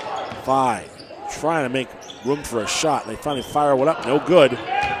 Phi trying to make room for a shot. They finally fire one up. No good.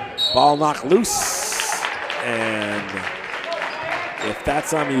 Ball knocked loose. And if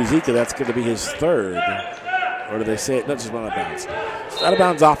that's on Musica, that's going to be his third. Or do they say it? No, just went out of bounds. It's out of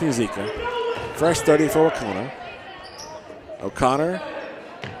bounds off Musica. Fresh 30 for Wahconah. O'Connor.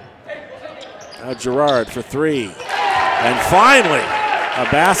 Now Gerard for three. And finally, a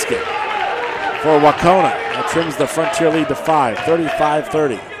basket for Wahconah. That trims the Frontier lead to 5,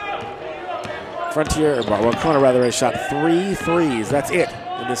 35-30. Wahconah rather has shot 3 threes. That's it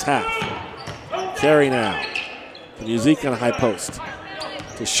in this half. Carey now. Musica on a high post.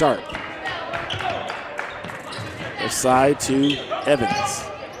 To Sharp. Left side to Evans.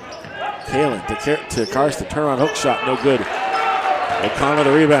 Kalen to Karsten. Turn on hook shot. No good. O'Connor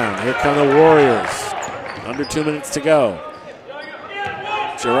the rebound. Here come the Warriors. Under 2 minutes to go.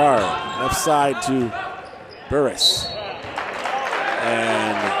 Gerard. Left side to Burris.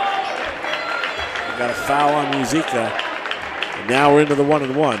 And we got a foul on Musica. And now we're into the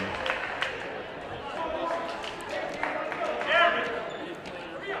 1-and-1.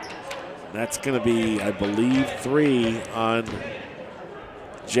 That's going to be, I believe, 3 on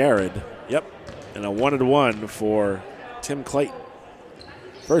Jared. Yep. And a 1-and-1 for Tim Clayton.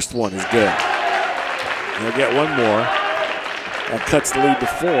 First one is good. And he'll get one more. That cuts the lead to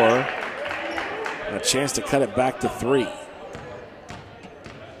 4. And a chance to cut it back to 3.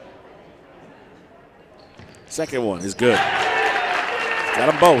 Second one is good.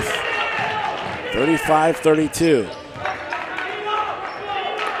 Got them both. 35-32.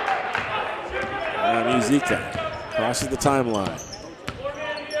 Now Musica crosses the timeline.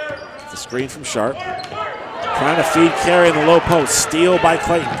 The screen from Sharp. Trying to feed Carey in the low post. Steal by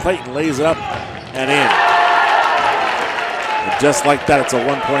Clayton. Clayton lays it up and in. And just like that, it's a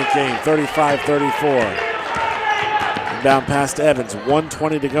 1-point game. 35-34. Inbound pass to Evans.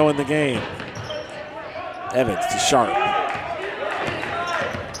 1:20 to go in the game. Evans to Sharp.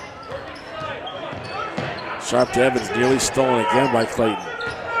 Sharp to Evans. Nearly stolen again by Clayton.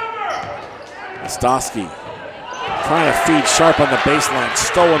 Ostowski Trying to feed Sharp on the baseline.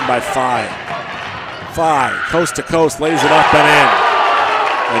 Stolen by 5. 5, coast to coast, lays it up and in.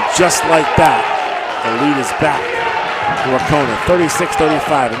 And just like that, the lead is back to Wahconah.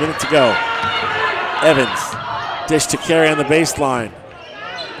 36-35, a minute to go. Evans, dish to carry on the baseline.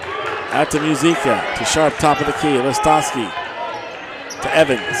 Out to Muzica, to Sharp, top of the key. Listowski to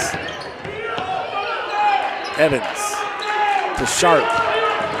Evans. Evans to Sharp.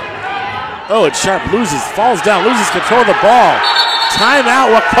 Oh, and Sharp falls down, loses control of the ball.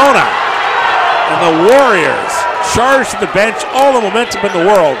 Timeout, Wahconah. And the Warriors charge to the bench, all the momentum in the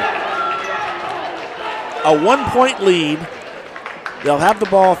world. A 1-point lead. They'll have the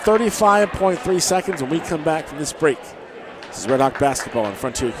ball 35.3 seconds when we come back from this break. This is Red Hawk basketball on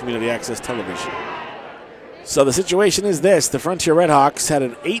Frontier Community Access Television. So the situation is this. The Frontier Red Hawks had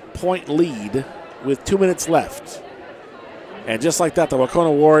an 8-point lead with 2 minutes left. And just like that, the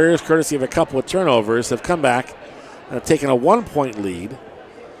Wahconah Warriors, courtesy of a couple of turnovers, have come back and have taken a 1-point lead.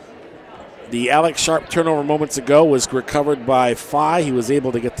 The Alex Sharp turnover moments ago was recovered by Phi. He was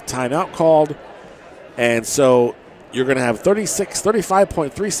able to get the timeout called. And so you're going to have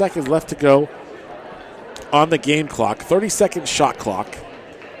 35.3 seconds left to go on the game clock, 30-second shot clock.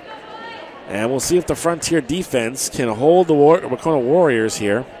 And we'll see if the Frontier defense can hold the Wahconah Warriors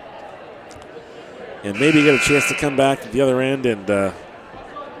here and maybe get a chance to come back at the other end and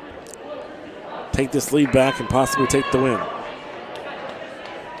take this lead back and possibly take the win.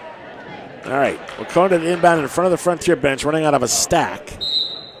 All right, Wahconah inbound in front of the Frontier bench, running out of a stack.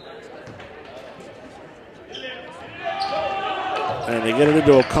 And they get it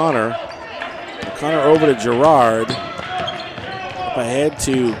into O'Connor. O'Connor over to Gerard. Up ahead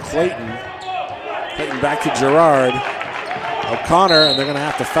to Clayton. Clayton back to Gerard. O'Connor, and they're going to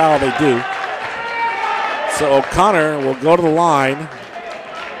have to foul. They do. So O'Connor will go to the line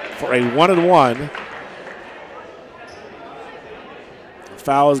for a 1-and-1.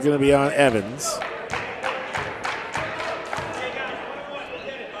 Foul is going to be on Evans.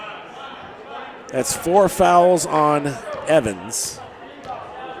 That's 4 fouls on Evans.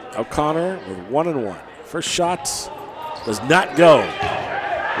 O'Connor with 1-and-1. First shot does not go.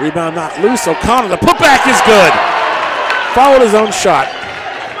 Rebound not loose. O'Connor, the putback is good. Fouled his own shot.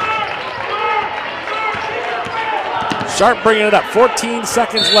 Sharp bringing it up. 14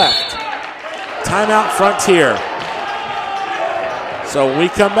 seconds left. Timeout Frontier. So when we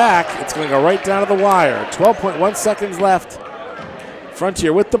come back, it's going to go right down to the wire. 12.1 seconds left.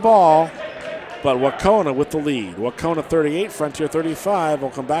 Frontier with the ball, but Wahconah with the lead. Wahconah 38, Frontier 35.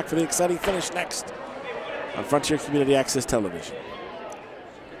 We'll come back for the exciting finish next on Frontier Community Access Television.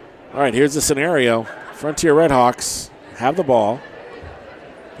 All right, here's the scenario. Frontier Redhawks have the ball.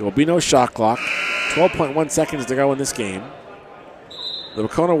 There will be no shot clock. 12.1 seconds to go in this game. The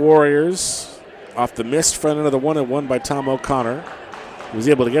Wahconah Warriors off the missed front end of the 1-and-1 by Tom O'Connor. He was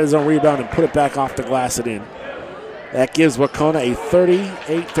able to get his own rebound and put it back off the glass and in. That gives Wahconah a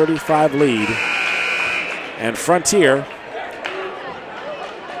 38-35 lead. And Frontier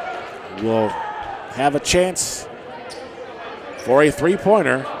will have a chance for a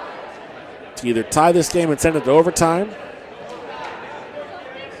three-pointer to either tie this game and send it to overtime,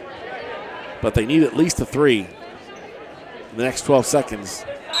 but they need at least a 3 in the next 12 seconds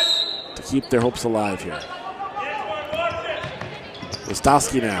to keep their hopes alive here.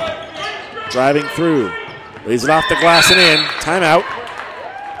 Listowski now driving through. Lays it off the glass and in. Timeout.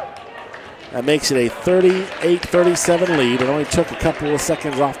 That makes it a 38-37 lead. It only took a couple of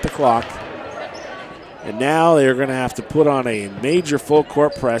seconds off the clock. And now they're going to have to put on a major full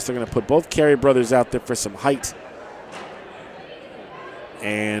court press. They're going to put both Carey brothers out there for some height.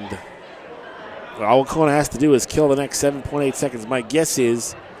 And all Wahconah has to do is kill the next 7.8 seconds. My guess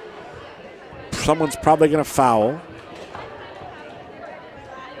is someone's probably going to foul.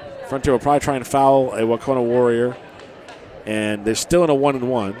 Frontier will probably try and foul a Wahconah Warrior, and they're still in a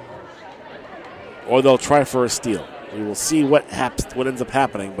 1-and-1, or they'll try for a steal. We will see what ends up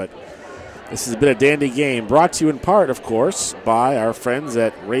happening, but this has been a dandy game. Brought to you in part, of course, by our friends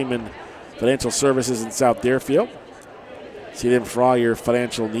at Raymond Financial Services in South Deerfield. See them for all your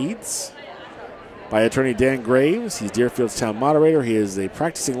financial needs. By attorney Dan Graves. He's Deerfield's town moderator. He is a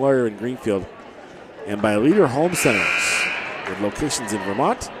practicing lawyer in Greenfield. And by Leader Home Centers, with locations in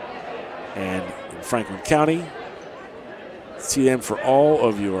Vermont and in Franklin County. See them for all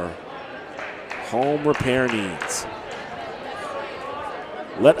of your home repair needs.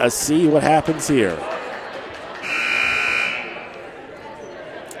 Let us see what happens here.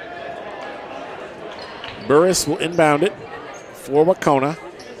 Burris will inbound it for Wahconah.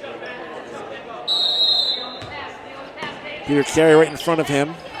 Peter Carey right in front of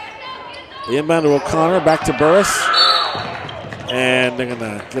him. The inbound to O'Connor, back to Burris. And they're going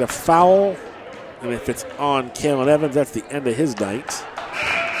to get a foul. And if it's on Kalen Evans, that's the end of his night.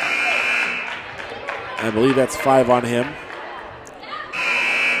 I believe that's 5 on him.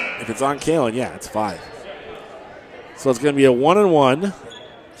 If it's on Kalen, yeah, it's 5. So it's going to be a 1-and-1.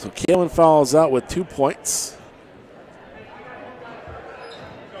 So Kalen fouls out with 2 points.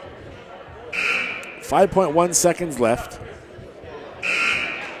 5.1 seconds left.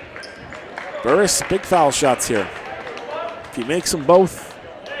 Burris, big foul shots here. If he makes them both,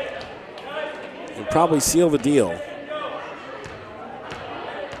 he'll probably seal the deal.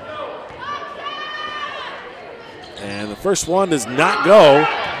 And the first one does not go.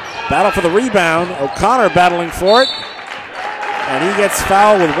 Battle for the rebound. O'Connor battling for it. And he gets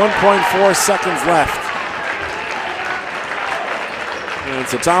fouled with 1.4 seconds left. And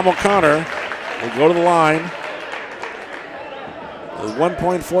so Tom O'Connor will go to the line. With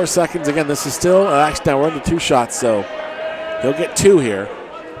 1.4 seconds. Again, this is still, actually now we're into 2 shots, so he'll get 2 here.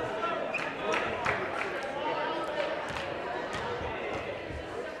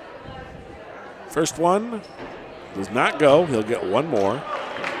 First one does not go. He'll get 1 more.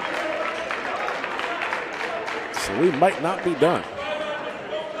 So we might not be done.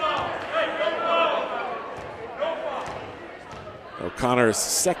 O'Connor's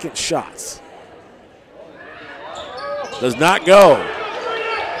second shot does not go.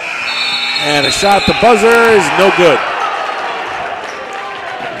 And a shot at the buzzer is no good.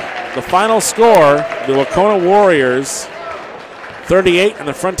 The final score, the Wahconah Warriors 38 and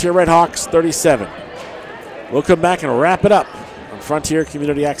the Frontier Redhawks 37. We'll come back and wrap it up on Frontier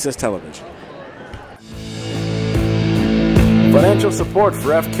Community Access Television. Financial support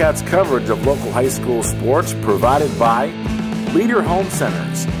for FCAT's coverage of local high school sports provided by Leader Home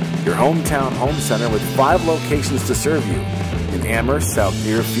Centers, your hometown home center with 5 locations to serve you in Amherst, South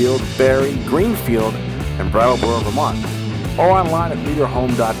Deerfield, Barrie, Greenfield, and Brattleboro, Vermont, or online at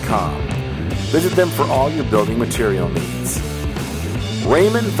leaderhome.com. Visit them for all your building material needs.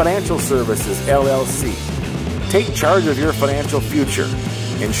 Raymond Financial Services, LLC. Take charge of your financial future.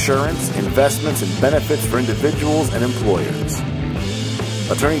 Insurance, investments, and benefits for individuals and employers.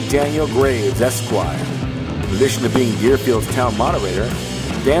 Attorney Daniel Graves, Esquire. In addition to being Deerfield's town moderator,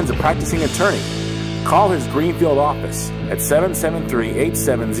 Dan's a practicing attorney. Call his Greenfield office at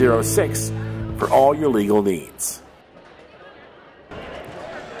 773-8706 for all your legal needs.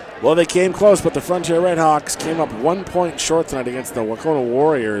 Well, they came close, but the Frontier Redhawks came up 1 point short tonight against the Wahconah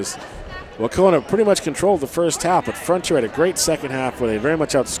Warriors. Wahconah pretty much controlled the first half, but Frontier had a great second half where they very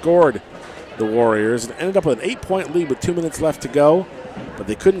much outscored the Warriors and ended up with an 8-point lead with 2 minutes left to go, but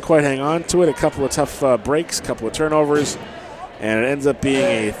they couldn't quite hang on to it. A couple of tough breaks, a couple of turnovers, and it ends up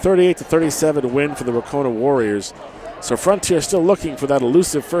being a 38-37 win for the Wahconah Warriors. So Frontier still looking for that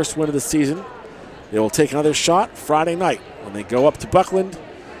elusive first win of the season. They will take another shot Friday night when they go up to Buckland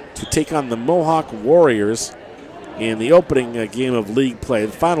to take on the Mohawk Warriors in the opening game of league play.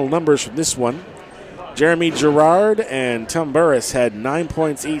 The final numbers from this one: Jeremy Gerard and Tom Burris had 9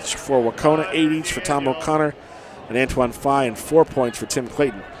 points each for Wahconah, 8 each for Tom O'Connor and Antoine Fye, and 4 points for Tim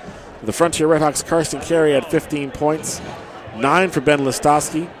Clayton. The Frontier Redhawks, Karsten Carey had 15 points, 9 for Ben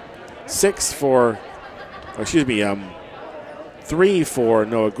Listowski, 3 for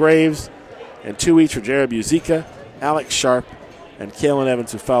Noah Graves, and 2 each for Jared Buzika, Alex Sharp, and Kalen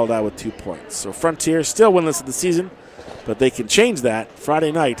Evans, who fouled out with 2 points. So Frontier still winless of the season, but they can change that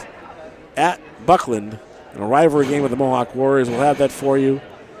Friday night at Buckland in a rivalry game with the Mohawk Warriors. We'll have that for you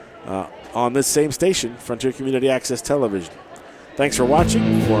on this same station, Frontier Community Access Television. Thanks for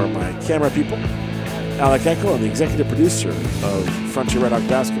watching. For my camera people, Alec Eckel, and the executive producer of Frontier Redhawk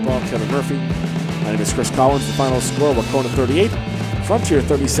Basketball, Kevin Murphy. My name is Chris Collins. The final score, Wahconah 38, Frontier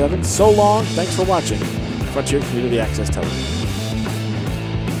 37. So long. Thanks for watching Frontier Community Access Television.